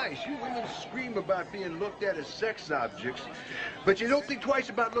real nice. You women scream about being looked at as sex objects, but you don't think twice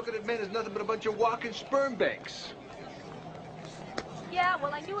about looking at men as nothing but a bunch of walking sperm banks. Yeah,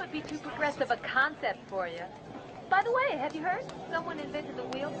 well, I knew it'd be too progressive a concept for you. By the way, have you heard? Someone invented the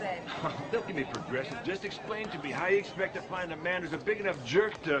wheel babe. Don't give me progressive. Just explain to me how you expect to find a man who's a big enough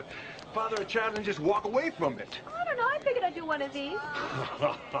jerk to father a child and just walk away from it. I don't know. I figured I'd do one of these.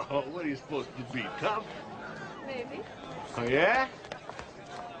 What are you supposed to be, tough? Maybe. Oh, yeah?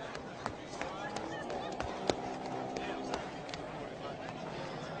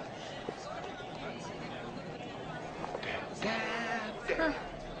 Huh.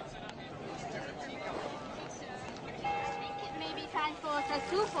 Maybe time for a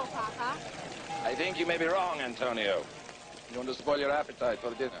tartufo, Papa. I think you may be wrong, Antonio. You want to spoil your appetite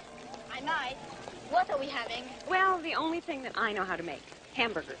for dinner. I might. What are we having? Well, the only thing that I know how to make.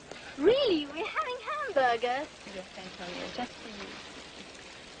 Hamburgers. Really? We're having hamburgers? Yes, Antonio, just for you.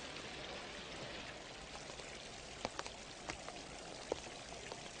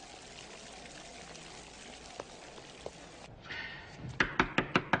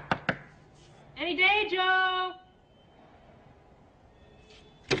 Any day, Joe!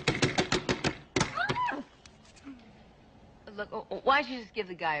 Look, why don't you just give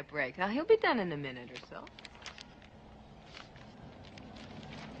the guy a break, huh? He'll be done in a minute or so.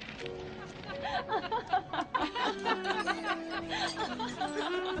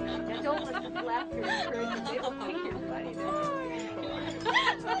 Now, don't let this laughter encourage you. They don't think you're funny.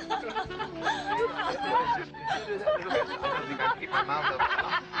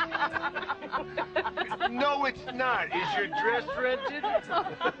 No, it's not. Is your dress rented?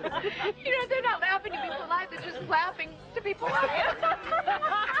 You know, they're not laughing to be polite. They're just laughing to be polite.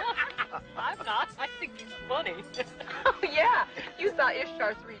 I'm not. I think he's funny. Oh, yeah. You saw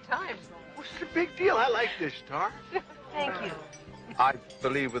Ishtar 3 times. What's the big deal? I like this star. Thank you. I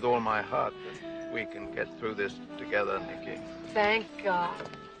believe with all my heart that we can get through this together, Nikki. Thank God.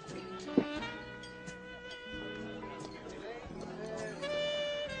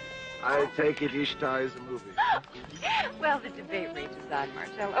 I take it Ishtar is a movie. Well, the debate rages on,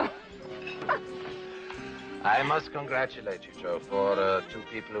 Marcello. I must congratulate you, Joe. For two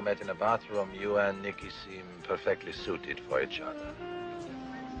people who met in a bathroom, you and Nikki seem perfectly suited for each other.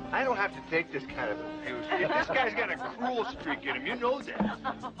 I don't have to take this kind of abuse. This guy's got a cruel streak in him. You know that.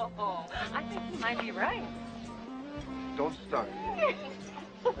 Oh, I think you might be right. Don't start.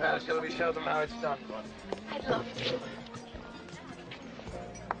 Well, shall we show them how it's done, boy? I'd love to.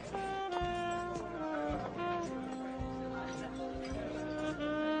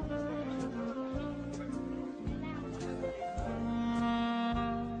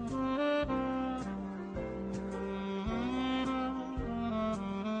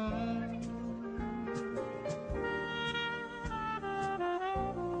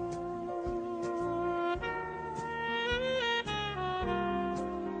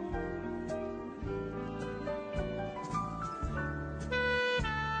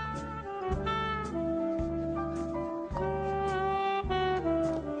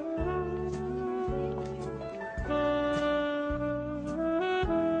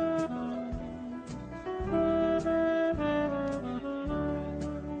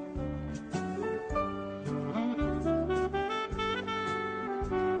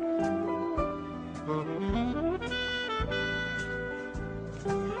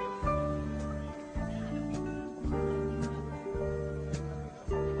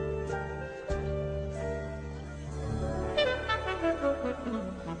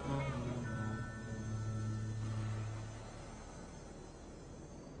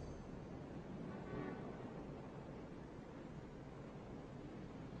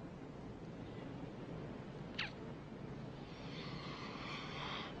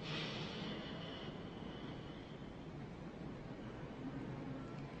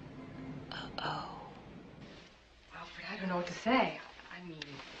 what to say. I mean,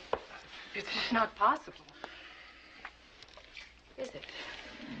 it's just not possible. Is it?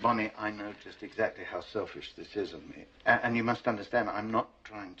 Bonnie, I know just exactly how selfish this is of me. And you must understand, I'm not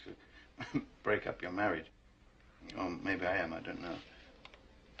trying to break up your marriage. Or maybe I am, I don't know.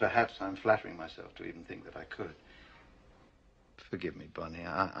 Perhaps I'm flattering myself to even think that I could. Forgive me, Bonnie.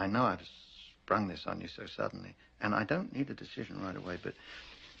 I know I've sprung this on you so suddenly, and I don't need a decision right away, but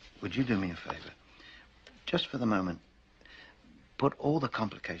would you do me a favor? Just for the moment, put all the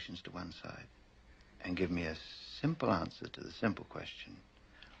complications to one side and give me a simple answer to the simple question.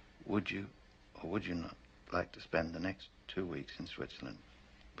 Would you, or would you not, like to spend the next 2 weeks in Switzerland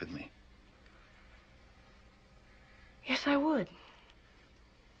with me? Yes, I would.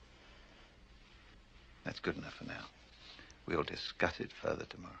 That's good enough for now. We'll discuss it further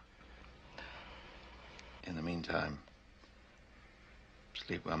tomorrow. In the meantime,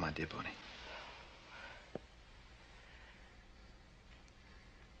 sleep well, my dear Bonnie.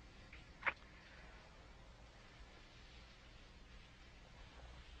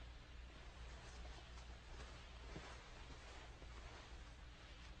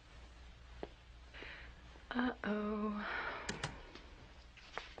 Uh-oh.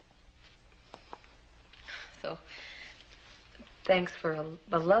 So, thanks for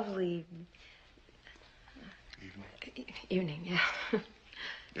a lovely... Evening, yeah.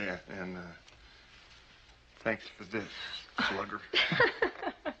 Yeah, and thanks for this, slugger.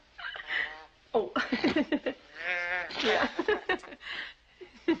 Oh. Yeah.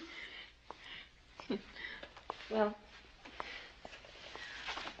 Well...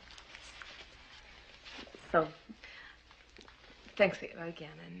 So, thanks again,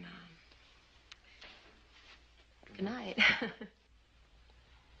 and good night.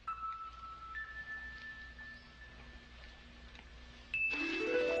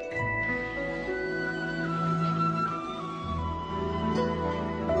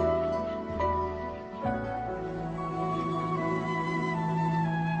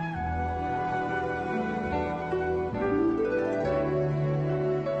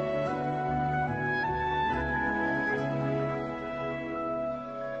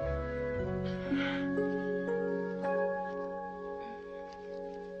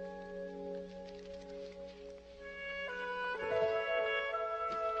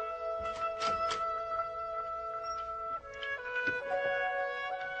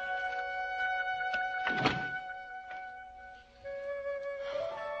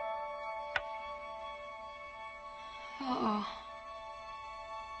 Uh-oh.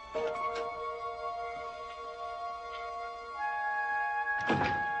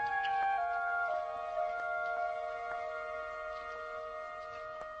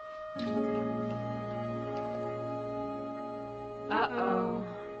 Uh-oh.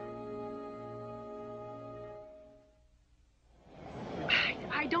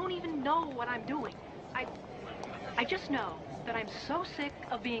 I don't even know what I'm doing. I just know that I'm so sick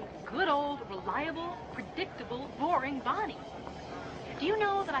of being good old, reliable, predictable, boring Bonnie. Do you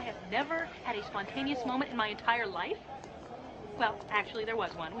know that I have never had a spontaneous moment in my entire life? Well, actually, there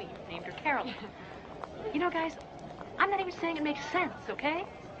was one. We named her Carolyn. You know, guys, I'm not even saying it makes sense, okay?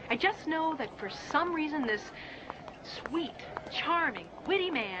 I just know that for some reason this sweet, charming,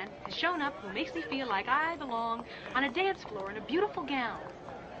 witty man has shown up who makes me feel like I belong on a dance floor in a beautiful gown.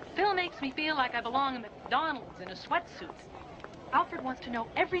 Phil makes me feel like I belong at McDonald's in a sweatsuit. Alfred wants to know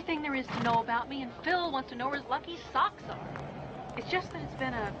everything there is to know about me, and Phil wants to know where his lucky socks are. It's just that it's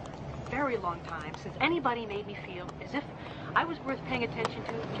been a very long time since anybody made me feel as if I was worth paying attention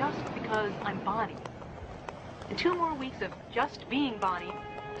to just because I'm Bonnie. And 2 more weeks of just being Bonnie,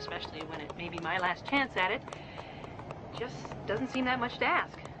 especially when it may be my last chance at it, just doesn't seem that much to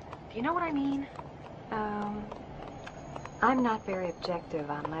ask. Do you know what I mean? I'm not very objective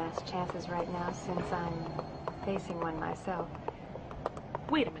on last chances right now since I'm facing one myself.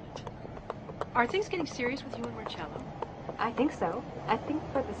 Wait a minute. Are things getting serious with you and Marcello? I think so. I think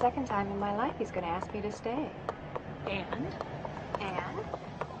for the second time in my life he's going to ask me to stay. And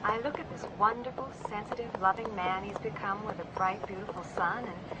I look at this wonderful, sensitive, loving man he's become with a bright, beautiful son,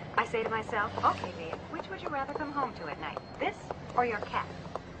 and I say to myself, okay, Leah, which would you rather come home to at night, this or your cat?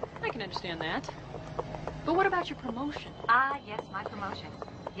 I can understand that. But what about your promotion? Ah, yes, my promotion.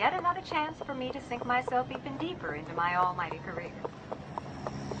 Yet another chance for me to sink myself even deeper into my almighty career.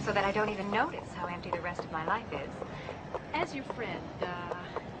 So that I don't even notice how empty the rest of my life is. As your friend,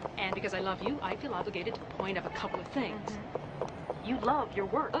 and because I love you, I feel obligated to point up a couple of things. Mm-hmm. You love your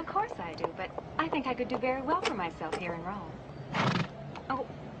work. Of course I do, but I think I could do very well for myself here in Rome. Oh,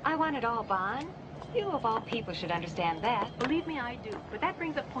 I want it all, Bon. You, of all people, should understand that. Believe me, I do. But that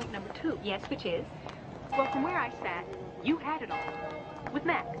brings up point number 2. Yes, which is? Well, from where I sat, You had it all. With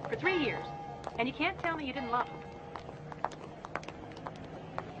Mac, for 3 years. And you can't tell me you didn't love him.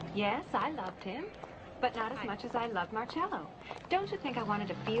 Yes, I loved him, but not as much as I loved Marcello. Don't you think I wanted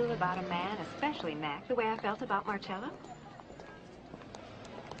to feel about a man, especially Mac, the way I felt about Marcello?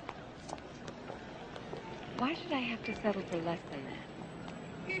 Why should I have to settle for less than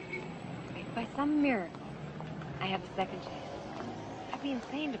that? If by some miracle I have a second chance, I'd be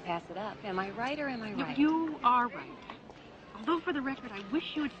insane to pass it up. Am I right or am I right? You are right. Although, for the record, I wish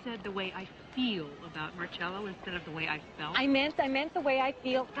you had said the way I feel about Marcello instead of the way I felt. I meant the way I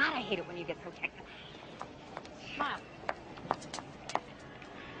feel. God, I hate it when you get so technical. Smile.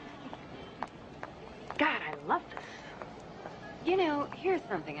 God, I love this. You know, here's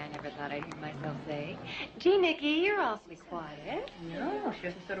something I never thought I'd hear myself say. Gee, Nikki, you're awfully quiet. No, she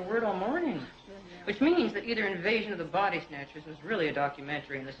hasn't said a word all morning. Which means that either Invasion of the Body Snatchers was really a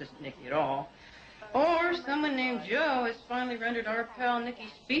documentary and this isn't Nikki at all, or someone named Joe has finally rendered our pal Nikki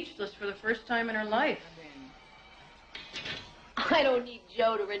speechless for the first time in her life. I don't need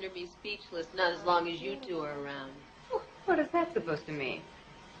Joe to render me speechless, not as long as you two are around. What is that supposed to mean?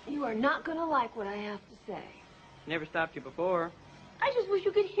 You are not going to like what I have to say. Never stopped you before. I just wish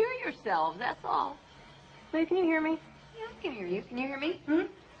you could hear yourselves, that's all. Hey, can you hear me? Yeah, I can hear you. Can you hear me?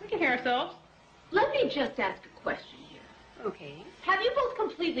 We can hear ourselves. Let me just ask a question here. Okay. Have you both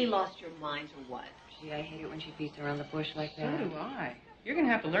completely lost your minds or what? Gee, I hate it when she beats around the bush like So that. do I. You're going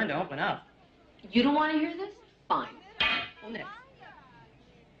to have to learn to open up. You don't want to hear this? Fine. Well, Nick.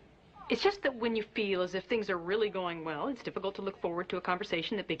 It's just that when you feel as if things are really going well, it's difficult to look forward to a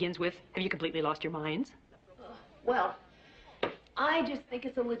conversation that begins with, have you completely lost your minds? Well, I just think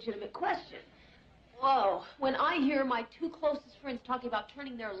it's a legitimate question. Whoa. When I hear my two closest friends talking about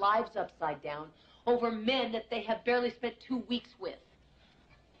turning their lives upside down over men that they have barely spent 2 weeks with.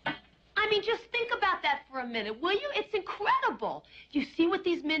 I mean, just think about that for a minute, will you? It's incredible. Do you see what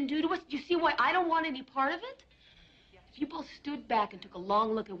these men do to us? Do you see why I don't want any part of it? If you both stood back and took a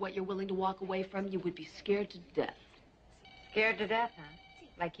long look at what you're willing to walk away from, you would be scared to death. Scared to death, huh?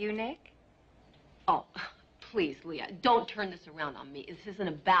 Like you, Nick? Oh, please, Leah, don't turn this around on me. This isn't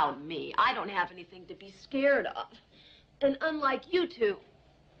about me. I don't have anything to be scared of. And unlike you two,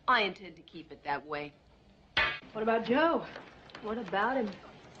 I intend to keep it that way. What about Joe? What about him?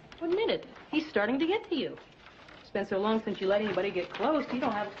 Admit it. He's starting to get to you. It's been so long since you let anybody get close, you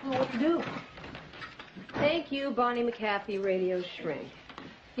don't have a clue what to do. Thank you, Bonnie McCaffey, radio shrink.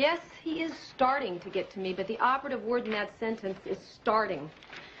 Yes, he is starting to get to me, but the operative word in that sentence is starting.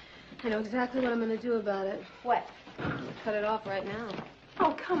 I know exactly what I'm going to do about it. What? Cut it off right now.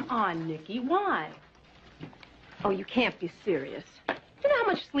 Oh, come on, Nikki. Why? Oh, you can't be serious. You know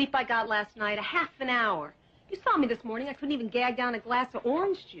how much sleep I got last night? A half an hour. You saw me this morning. I couldn't even gag down a glass of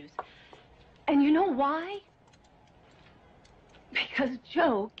orange juice. And you know why? Because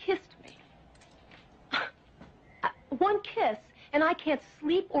Joe kissed me. One kiss, and I can't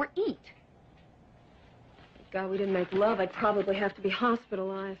sleep or eat. If God, we didn't make love, I'd probably have to be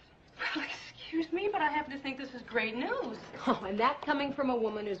hospitalized. Well, excuse me, but I happen to think this is great news. Oh, and that coming from a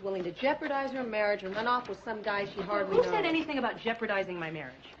woman who's willing to jeopardize her marriage and run off with some guy she hardly knows. Who said anything about jeopardizing my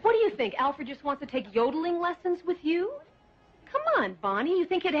marriage? What do you think? Alfred just wants to take yodeling lessons with you? Come on, Bonnie. You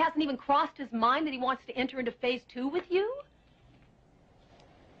think it hasn't even crossed his mind that he wants to enter into phase 2 with you?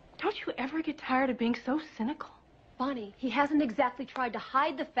 Don't you ever get tired of being so cynical? Bonnie, he hasn't exactly tried to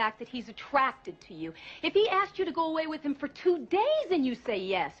hide the fact that he's attracted to you. If he asked you to go away with him for 2 days and you say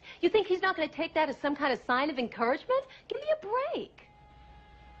yes, you think he's not going to take that as some kind of sign of encouragement? Give me a break.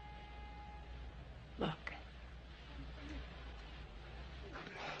 Look.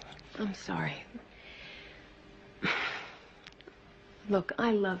 I'm sorry. Look,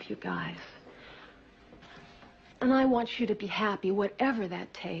 I love you guys. And I want you to be happy, whatever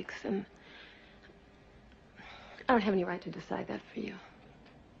that takes. And I don't have any right to decide that for you.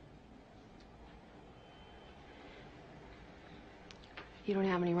 You don't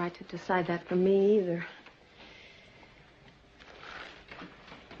have any right to decide that for me either.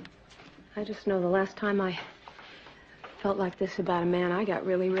 I just know the last time I felt like this about a man, I got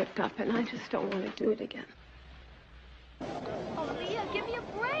really ripped up, and I just don't want to do it again. Oh, Leah, give me a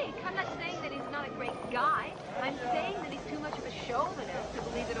break. I'm not saying that he's not a great guy. I'm saying that he's too much of a chauvinist to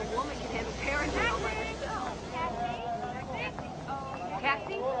believe that a woman can handle parenting all by herself.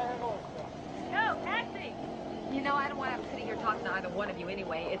 Taxi? No, taxi! You know, I don't want to have sitting here talking to either one of you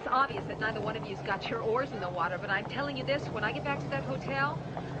anyway. It's obvious that neither one of you's got your oars in the water, but I'm telling you this, when I get back to that hotel,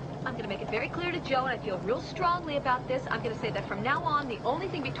 I'm going to make it very clear to Joe, and I feel real strongly about this. I'm going to say that from now on, the only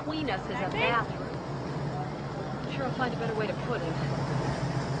thing between us is a bathroom. I'm sure I'll find a better way to put it.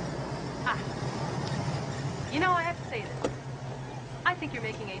 You know, I have to say this. I think you're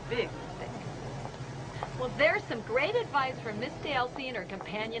making a big mistake. Well, there's some great advice from Miss Dalsey and her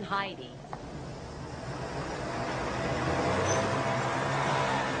companion Heidi.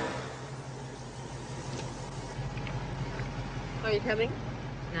 Are you coming?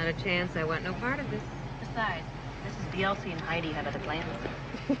 Not a chance. I want no part of this. Besides, Mrs. DLC and Heidi have other plans.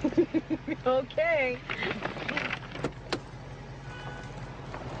 Okay.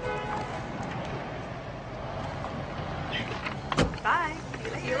 Bye.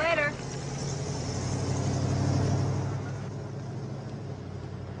 See you later.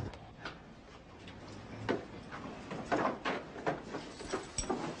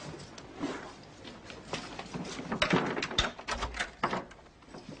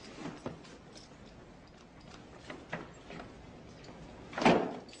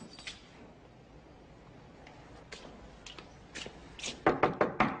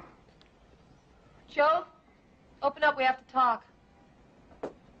 Joe, open up. We have to talk.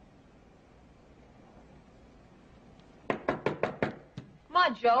 Come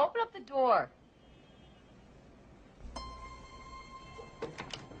on, Joe. Open up the door.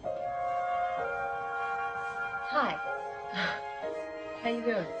 Hi. How you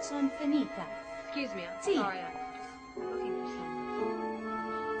doing? Sono finita. Excuse me. I'm Sì. sorry. I'm just looking for something.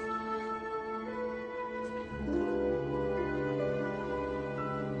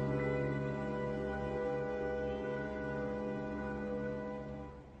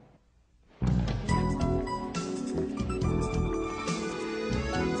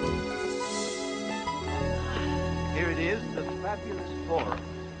 Here it is, the fabulous forum.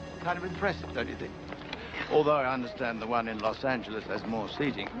 Kind of impressive, don't you think? Although I understand the one in Los Angeles has more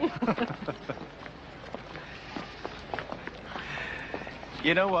seating.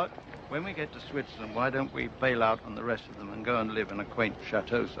 You know what? When we get to Switzerland, why don't we bail out on the rest of them and go and live in a quaint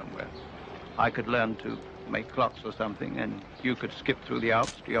chateau somewhere? I could learn to make clocks or something, and you could skip through the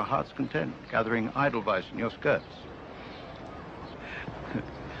Alps to your heart's content, gathering edelweiss in your skirts.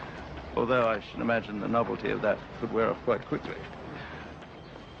 Although I should imagine the novelty of that could wear off quite quickly.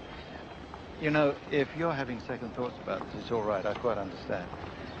 You know, if you're having second thoughts about this, it's all right. I quite understand.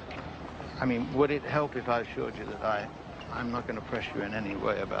 I mean, would it help if I assured you that I'm not going to press you in any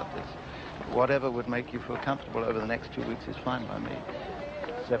way about this? Whatever would make you feel comfortable over the next 2 weeks is fine by me.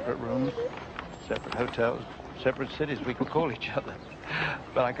 Separate rooms, separate hotels, separate cities we can call each other.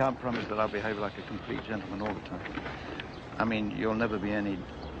 But I can't promise that I'll behave like a complete gentleman all the time. I mean, you'll never be in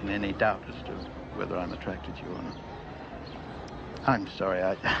any doubt as to whether I'm attracted to you or not. I'm sorry,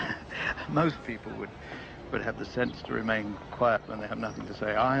 most people would have the sense to remain quiet when they have nothing to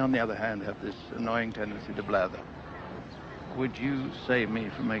say. I, on the other hand, have this annoying tendency to blather. Would you save me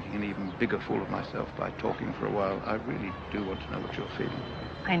from making an even bigger fool of myself by talking for a while? I really do want to know what you're feeling.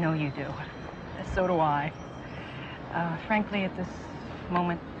 I know you do. So do I. Frankly, at this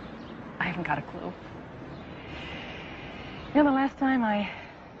moment, I haven't got a clue. You know, the last time I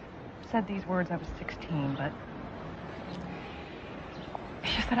said these words, I was 16, but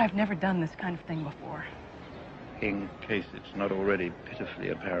it's just that I've never done this kind of thing before. In case it's not already pitifully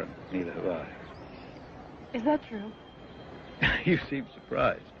apparent, neither have I. Is that true? You seem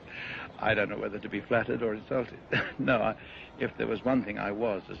surprised. I don't know whether to be flattered or insulted. No, if there was one thing I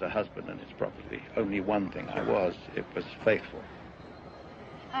was as a husband, and it's probably only one thing I was, it was faithful.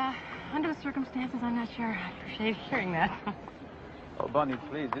 Under the circumstances, I'm not sure I appreciate hearing that. Oh, Bonnie,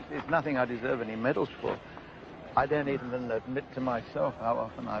 please, it's nothing I deserve any medals for. I don't even admit to myself how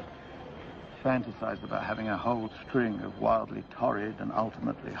often I've fantasized about having a whole string of wildly torrid and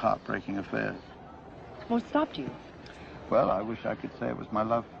ultimately heartbreaking affairs. What stopped you? Well, I wish I could say it was my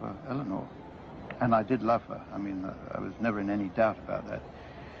love for Eleanor. And I did love her. I mean, I was never in any doubt about that.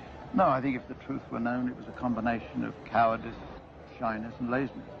 No, I think if the truth were known, it was a combination of cowardice, shyness, and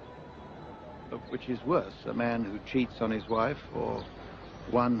laziness. But which is worse, a man who cheats on his wife, or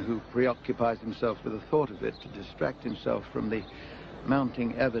one who preoccupies himself with the thought of it to distract himself from the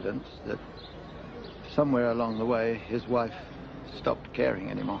mounting evidence that somewhere along the way his wife stopped caring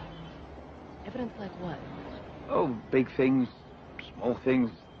anymore. Evidence like what? Oh, big things, small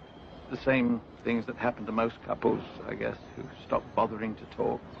things, the same things that happen to most couples, I guess, who stop bothering to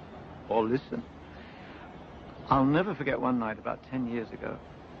talk or listen. I'll never forget one night about 10 years ago.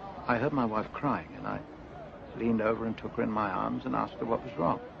 I heard my wife crying, and I leaned over and took her in my arms and asked her what was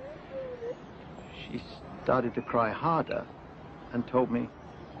wrong. She started to cry harder and told me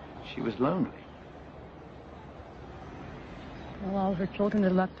she was lonely. Well, all her children are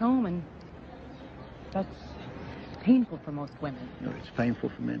left home, and that's painful for most women. No, it's painful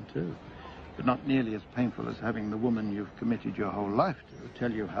for men, too. But not nearly as painful as having the woman you've committed your whole life to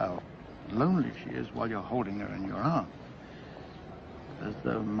tell you how lonely she is while you're holding her in your arms. As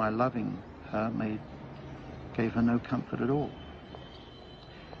though my loving her gave her no comfort at all.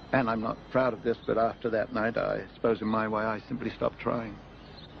 And I'm not proud of this, but after that night, I suppose in my way, I simply stopped trying,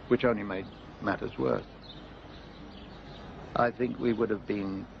 which only made matters worse. I think we would have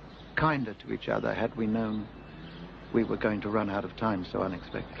been kinder to each other had we known we were going to run out of time so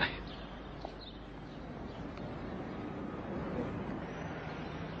unexpectedly.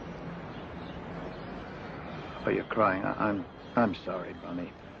 Oh, you're crying. I'm sorry,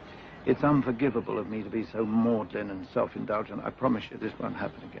 Bonnie. It's unforgivable of me to be so maudlin and self-indulgent. I promise you this won't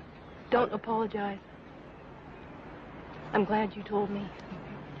happen again. Don't apologize. I'm glad you told me.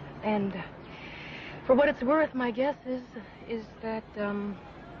 And for what it's worth, my guess is that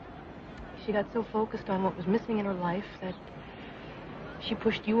she got so focused on what was missing in her life that she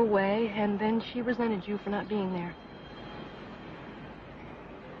pushed you away, and then she resented you for not being there.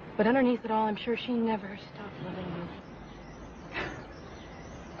 But underneath it all, I'm sure she never stopped loving you.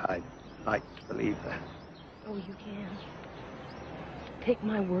 I'd like to believe that. Oh, you can. Take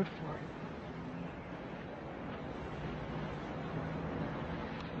my word for it.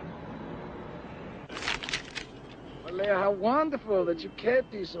 Well, Leah, how wonderful that you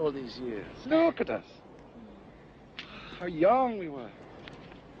kept this all these years. Look at us. How young we were.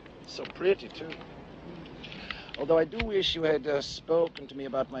 So pretty, too. Although I do wish you had spoken to me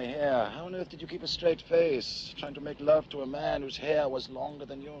about my hair. How on earth did you keep a straight face, trying to make love to a man whose hair was longer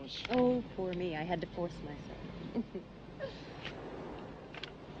than yours? Oh, poor me. I had to force myself.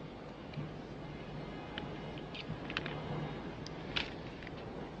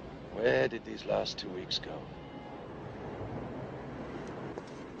 Where did these last 2 weeks go?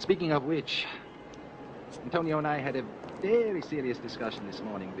 Speaking of which, Antonio and I had a very serious discussion this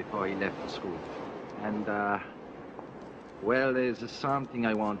morning before he left for school. And, well, there's something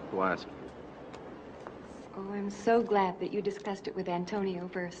I want to ask you. Oh, I'm so glad that you discussed it with Antonio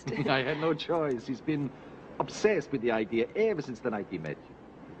first. I had no choice. He's been obsessed with the idea ever since the night he met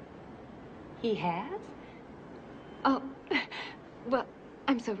you. He has? Oh, well,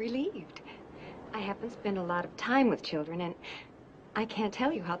 I'm so relieved. I haven't spent a lot of time with children, and I can't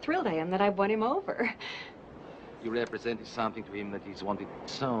tell you how thrilled I am that I've won him over. You represented something to him that he's wanted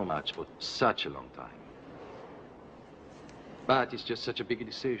so much for such a long time. But it's just such a big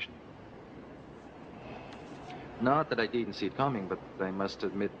decision. Not that I didn't see it coming, but I must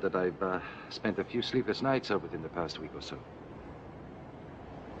admit that I've spent a few sleepless nights over it in the past week or so.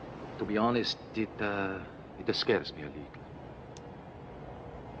 To be honest, it scares me a little.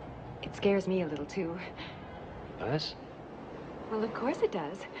 It scares me a little, too. It does? Well, of course it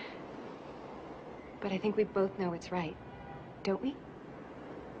does. But I think we both know it's right, don't we?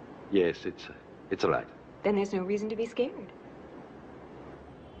 Yes, it's all right. Then there's no reason to be scared.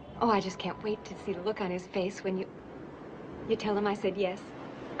 Oh, I just can't wait to see the look on his face when you tell him I said yes.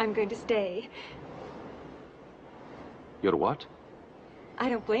 I'm going to stay. You're what? I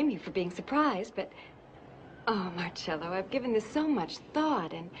don't blame you for being surprised, but... Oh, Marcello, I've given this so much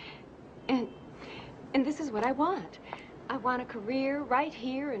thought, and this is what I want. I want a career right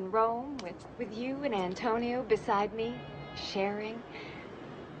here in Rome with you and Antonio beside me, sharing.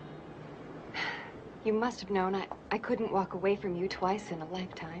 You must have known I couldn't walk away from you twice in a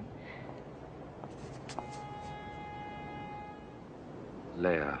lifetime.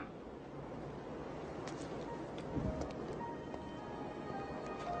 Leah.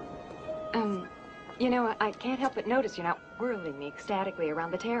 You know, I can't help but notice you're not whirling me ecstatically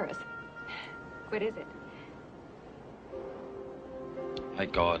around the terrace. What is it? My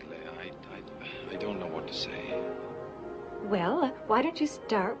God, Leah, I don't know what to say. Well, why don't you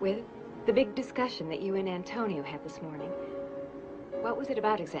start with the big discussion that you and Antonio had this morning? What was it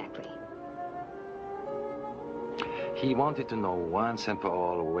about exactly? He wanted to know once and for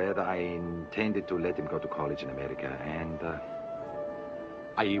all whether I intended to let him go to college in America, and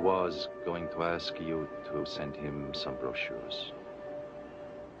I was going to ask you to send him some brochures.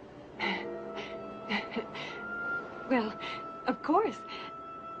 Well, of course.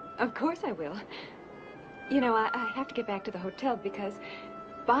 Of course I will. You know, I have to get back to the hotel because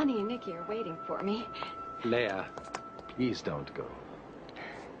Bonnie and Nicky are waiting for me. Leah, please don't go.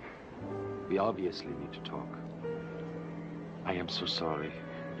 We obviously need to talk. I am so sorry.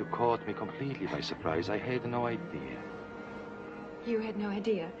 You caught me completely by surprise. I had no idea. You had no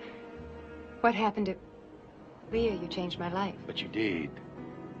idea. What happened to Leah? You changed my life. But you did.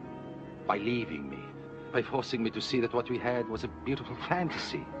 By leaving me. By forcing me to see that what we had was a beautiful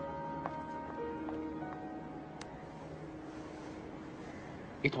fantasy.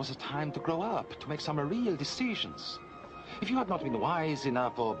 It was a time to grow up, to make some real decisions. If you had not been wise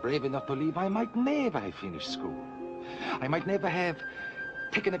enough or brave enough to leave, I might never have finished school. I might never have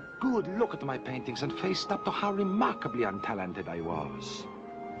taken a good look at my paintings and faced up to how remarkably untalented I was.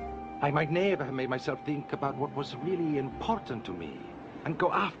 I might never have made myself think about what was really important to me and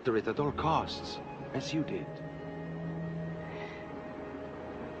go after it at all costs, as you did.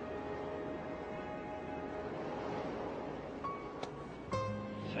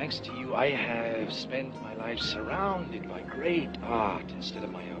 Thanks to you, I have spent my life surrounded by great art instead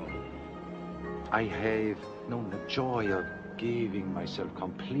of my own. I have known the joy of giving myself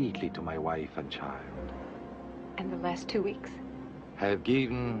completely to my wife and child. And the last 2 weeks? I have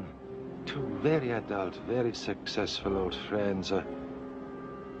given two very adult, very successful old friends a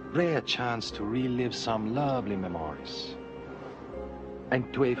rare chance to relive some lovely memories.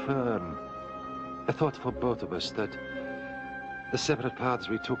 And to affirm the thought for both of us that the separate paths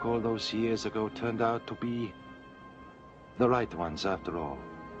we took all those years ago turned out to be the right ones after all.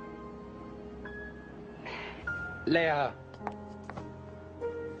 Leah.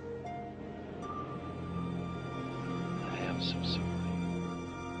 I am so sorry.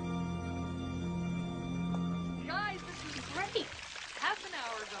 Guys, this is great. Half an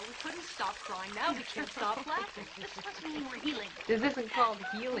hour ago, we couldn't stop crying. Now we can't stop laughing. This must mean we're healing. This isn't called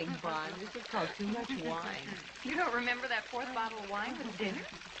healing, Bond. This is called too much wine. You don't remember that fourth bottle of wine with dinner?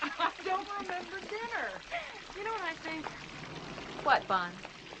 I don't remember dinner. You know what I think? What, Bond?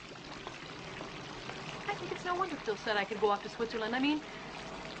 I think it's no wonder Phil said I could go off to Switzerland. I mean,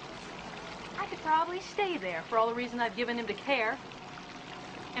 I could probably stay there for all the reason I've given him to care.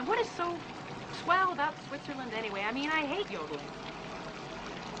 And what is so swell about Switzerland anyway? I mean, I hate yodeling.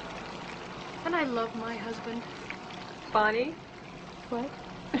 And I love my husband. Bonnie? What?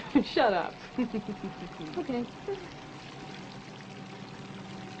 Shut up. Okay.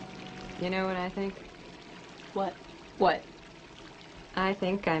 You know what I think? What? What? I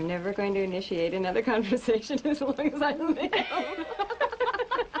think I'm never going to initiate another conversation as long as I'm there.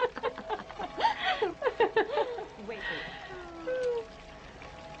 Wait.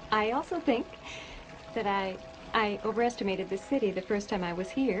 I also think that I overestimated the city the first time I was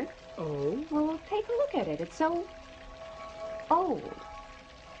here. Oh? Well, take a look at it. It's so old.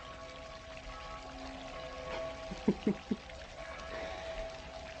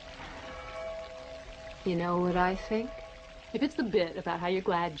 You know what I think? If it's the bit about how you're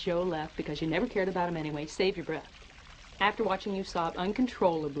glad Joe left because you never cared about him anyway, save your breath. After watching you sob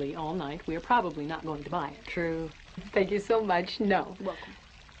uncontrollably all night, we are probably not going to buy it. True. Thank you so much. No. Welcome.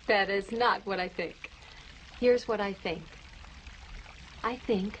 That is not what I think. Here's what I think. I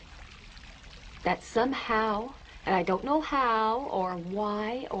think that somehow, and I don't know how or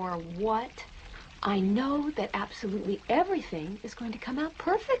why or what, I know that absolutely everything is going to come out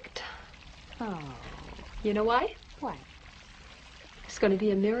perfect. Oh. You know why? Why? It's going to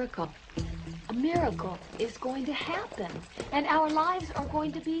be a miracle. A miracle is going to happen, and our lives are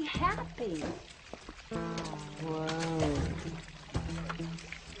going to be happy. Whoa.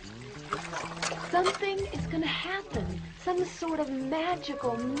 Something is going to happen, some sort of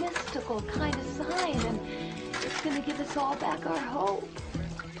magical, mystical kind of sign, and it's going to give us all back our hope.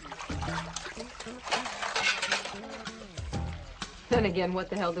 Then again, what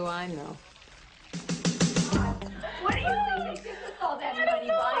the hell do I know? What do you think they did with all that money,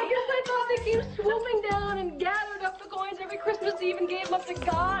 Bonnie? I guess I thought they came swooping down and gathered up the coins every Christmas Eve and gave them up to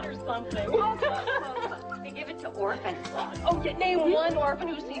God or something. Oh, they give it to orphans. Oh, yeah, name one orphan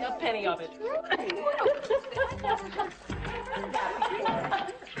who's seen a penny of it.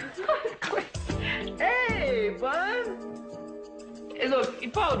 Hey, bud. Hey, look, he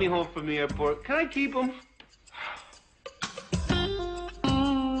followed me home from the airport. Can I keep him?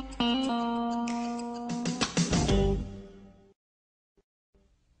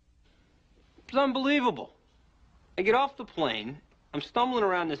 It's unbelievable. I get off the plane. I'm stumbling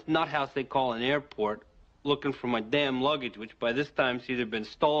around this nut house they call an airport, looking for my damn luggage, which by this time has either been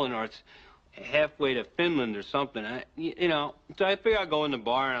stolen or it's halfway to Finland or something. So I figure I'll go in the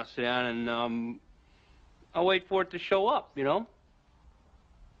bar and I'll sit down and I'll wait for it to show up, you know?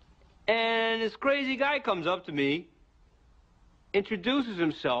 And this crazy guy comes up to me, introduces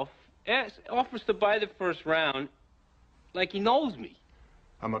himself, offers to buy the first round, like he knows me.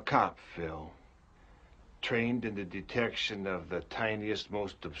 I'm a cop, Phil. Trained in the detection of the tiniest,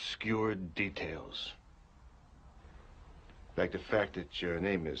 most obscure details. Like the fact that your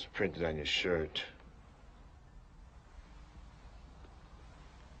name is printed on your shirt.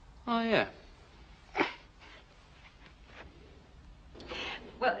 Oh, yeah.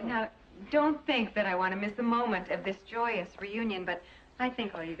 Well, now, don't think that I want to miss a moment of this joyous reunion, but I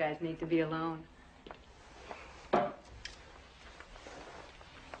think all you guys need to be alone.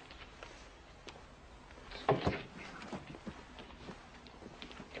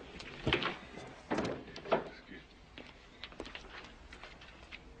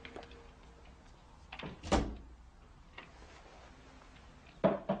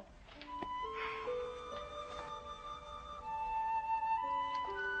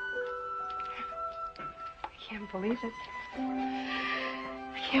 can't believe it.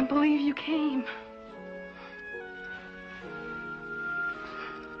 I can't believe you came.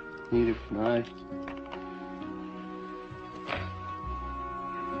 Neither can I.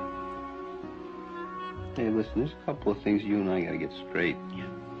 Hey, listen, there's a couple of things you and I gotta get straight. Yeah.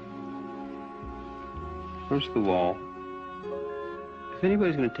 First of all, if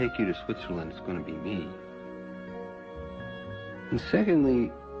anybody's gonna take you to Switzerland, it's gonna be me. And secondly,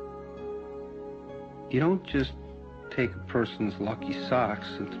 you don't just take a person's lucky socks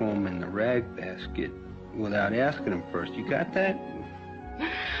and throw them in the rag basket without asking them first. You got that?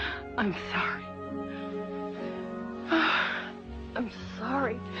 I'm sorry. I'm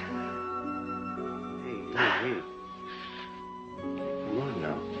sorry. Hey. Come on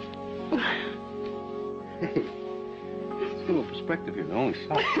now. Hey. Let's get a little perspective here. They're only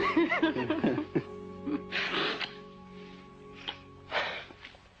socks.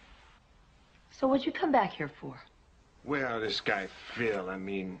 So what'd you come back here for? Well, this guy, Phil, I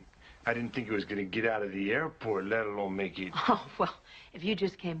mean, I didn't think he was going to get out of the airport, let alone make it... Oh, well, if you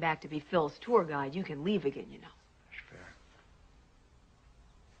just came back to be Phil's tour guide, you can leave again, you know. That's fair.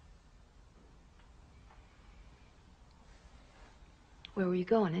 Where were you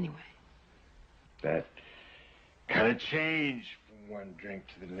going, anyway? That kind of changed from one drink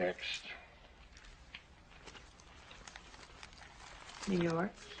to the next. New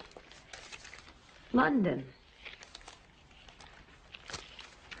York. London.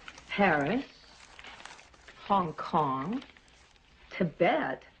 Paris. Hong Kong.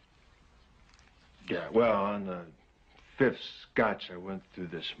 Tibet. Yeah, well, on the 5th Scotch, I went through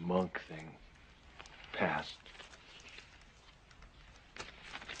this monk thing. Passed.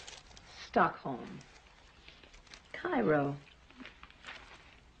 Stockholm. Cairo.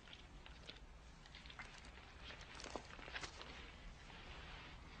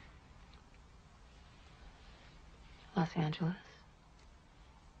 Los Angeles.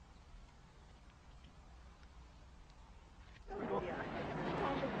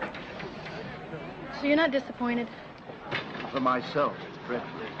 So you're not disappointed? For myself, it's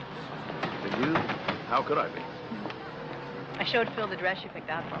dreadful. For you, how could I be? I showed Phil the dress you picked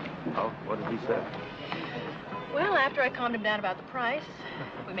out for me. Oh, what did he say? Well, after I calmed him down about the price,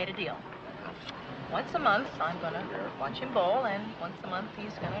 we made a deal. Once a month, I'm going to watch him bowl, and once a month,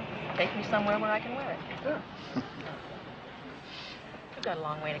 he's going to take me somewhere where I can wear it. Sure. We've got a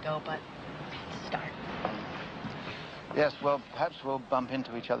long way to go, but it's a start. Yes, well, perhaps we'll bump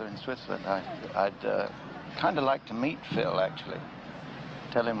into each other in Switzerland. I'd kind of like to meet Phil, actually.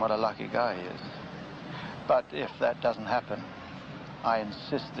 Tell him what a lucky guy he is. But if that doesn't happen, I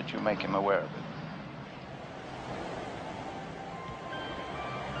insist that you make him aware of it.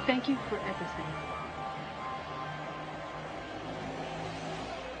 Thank you for everything.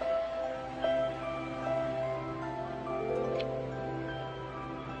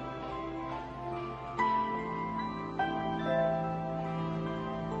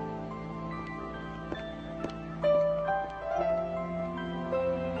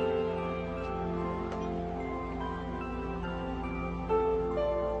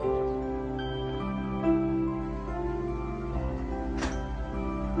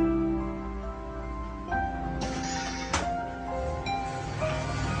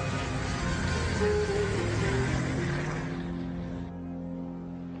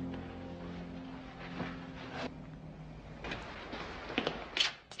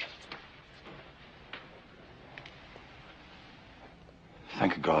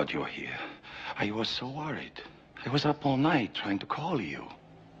 Thank God you're here. I was so worried. I was up all night trying to call you.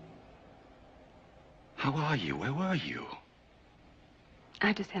 How are you? Where were you?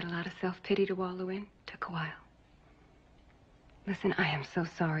 I just had a lot of self-pity to wallow in. Took a while. Listen, I am so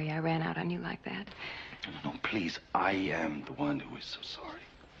sorry I ran out on you like that. No, please. I am the one who is so sorry.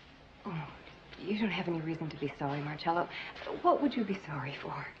 Oh, you don't have any reason to be sorry, Marcello. What would you be sorry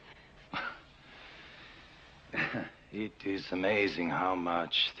for? It is amazing how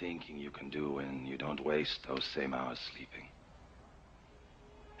much thinking you can do when you don't waste those same hours sleeping.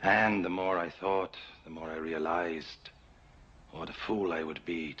 And the more I thought, the more I realized what a fool I would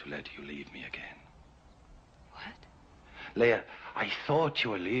be to let you leave me again. What? Leia, I thought you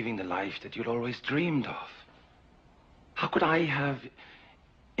were living the life that you'd always dreamed of. How could I have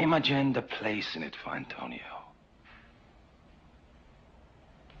imagined a place in it for Antonio?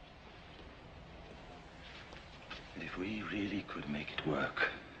 And if we really could make it work,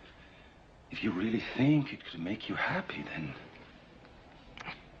 if you really think it could make you happy, then...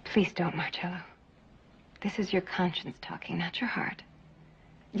 Please don't, Marcello. This is your conscience talking, not your heart.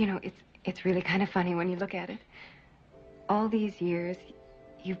 You know, it's really kind of funny when you look at it. All these years,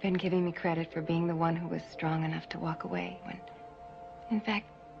 you've been giving me credit for being the one who was strong enough to walk away when, in fact,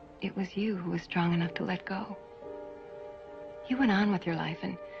 it was you who was strong enough to let go. You went on with your life,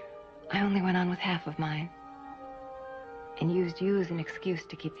 and I only went on with half of mine. And used you as an excuse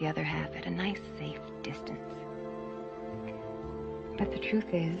to keep the other half at a nice, safe distance. But the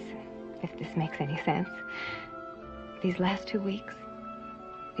truth is, if this makes any sense, these last 2 weeks,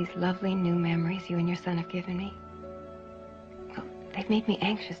 these lovely new memories you and your son have given me, well, they've made me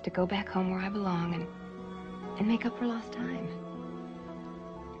anxious to go back home where I belong and make up for lost time.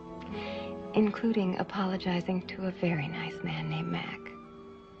 Including apologizing to a very nice man named Mac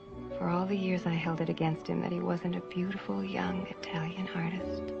for all the years I held it against him that he wasn't a beautiful, young Italian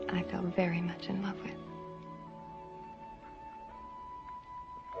artist I fell very much in love with.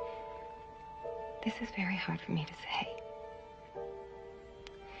 This is very hard for me to say.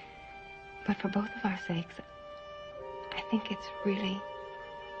 But for both of our sakes, I think it's really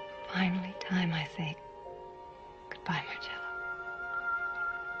finally time I say goodbye, Marcello.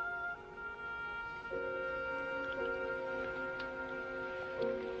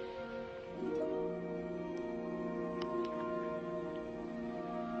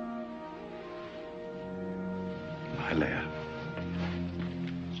 Bye, Leia.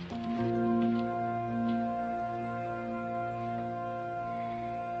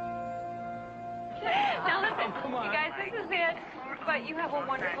 Now listen, you guys, this is it. But you have a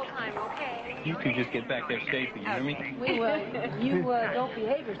wonderful time, okay? You two just get back there safely, you hear me? We will. You don't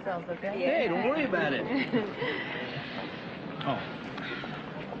behave yourselves, okay? Hey, don't worry about it. Oh.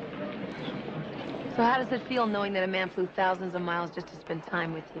 So how does it feel knowing that a man flew thousands of miles just to spend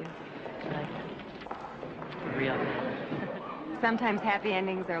time with you? Real. Sometimes happy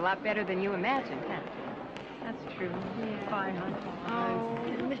endings are a lot better than you imagined, huh? That's true. Bye, honey. Oh,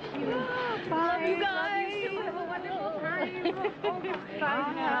 miss you. Bye. Love you guys. Have a wonderful time. Oh,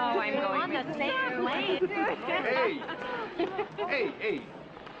 no, I'm going on the same plane. Hey.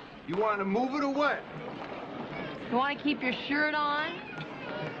 You want to move it or what? You want to keep your shirt on?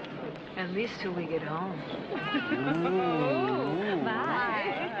 At least till we get home. Ooh.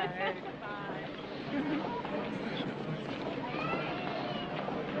 Bye.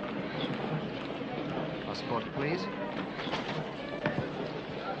 Passport, please.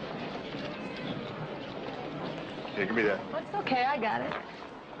 Here, give me that. It's okay, I got it.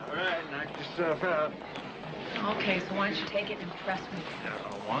 All right, knock yourself out. Okay, so why don't you take it and impress me? I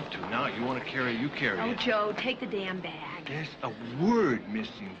don't want to now. You want to carry it, you carry Oh, it. Joe, take the damn bag. There's a word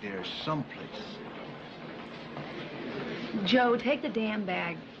missing there someplace. Joe, take the damn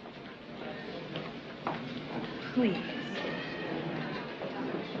bag. Please.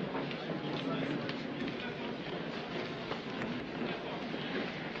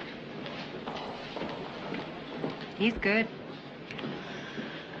 He's good.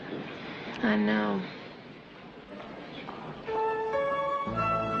 I know.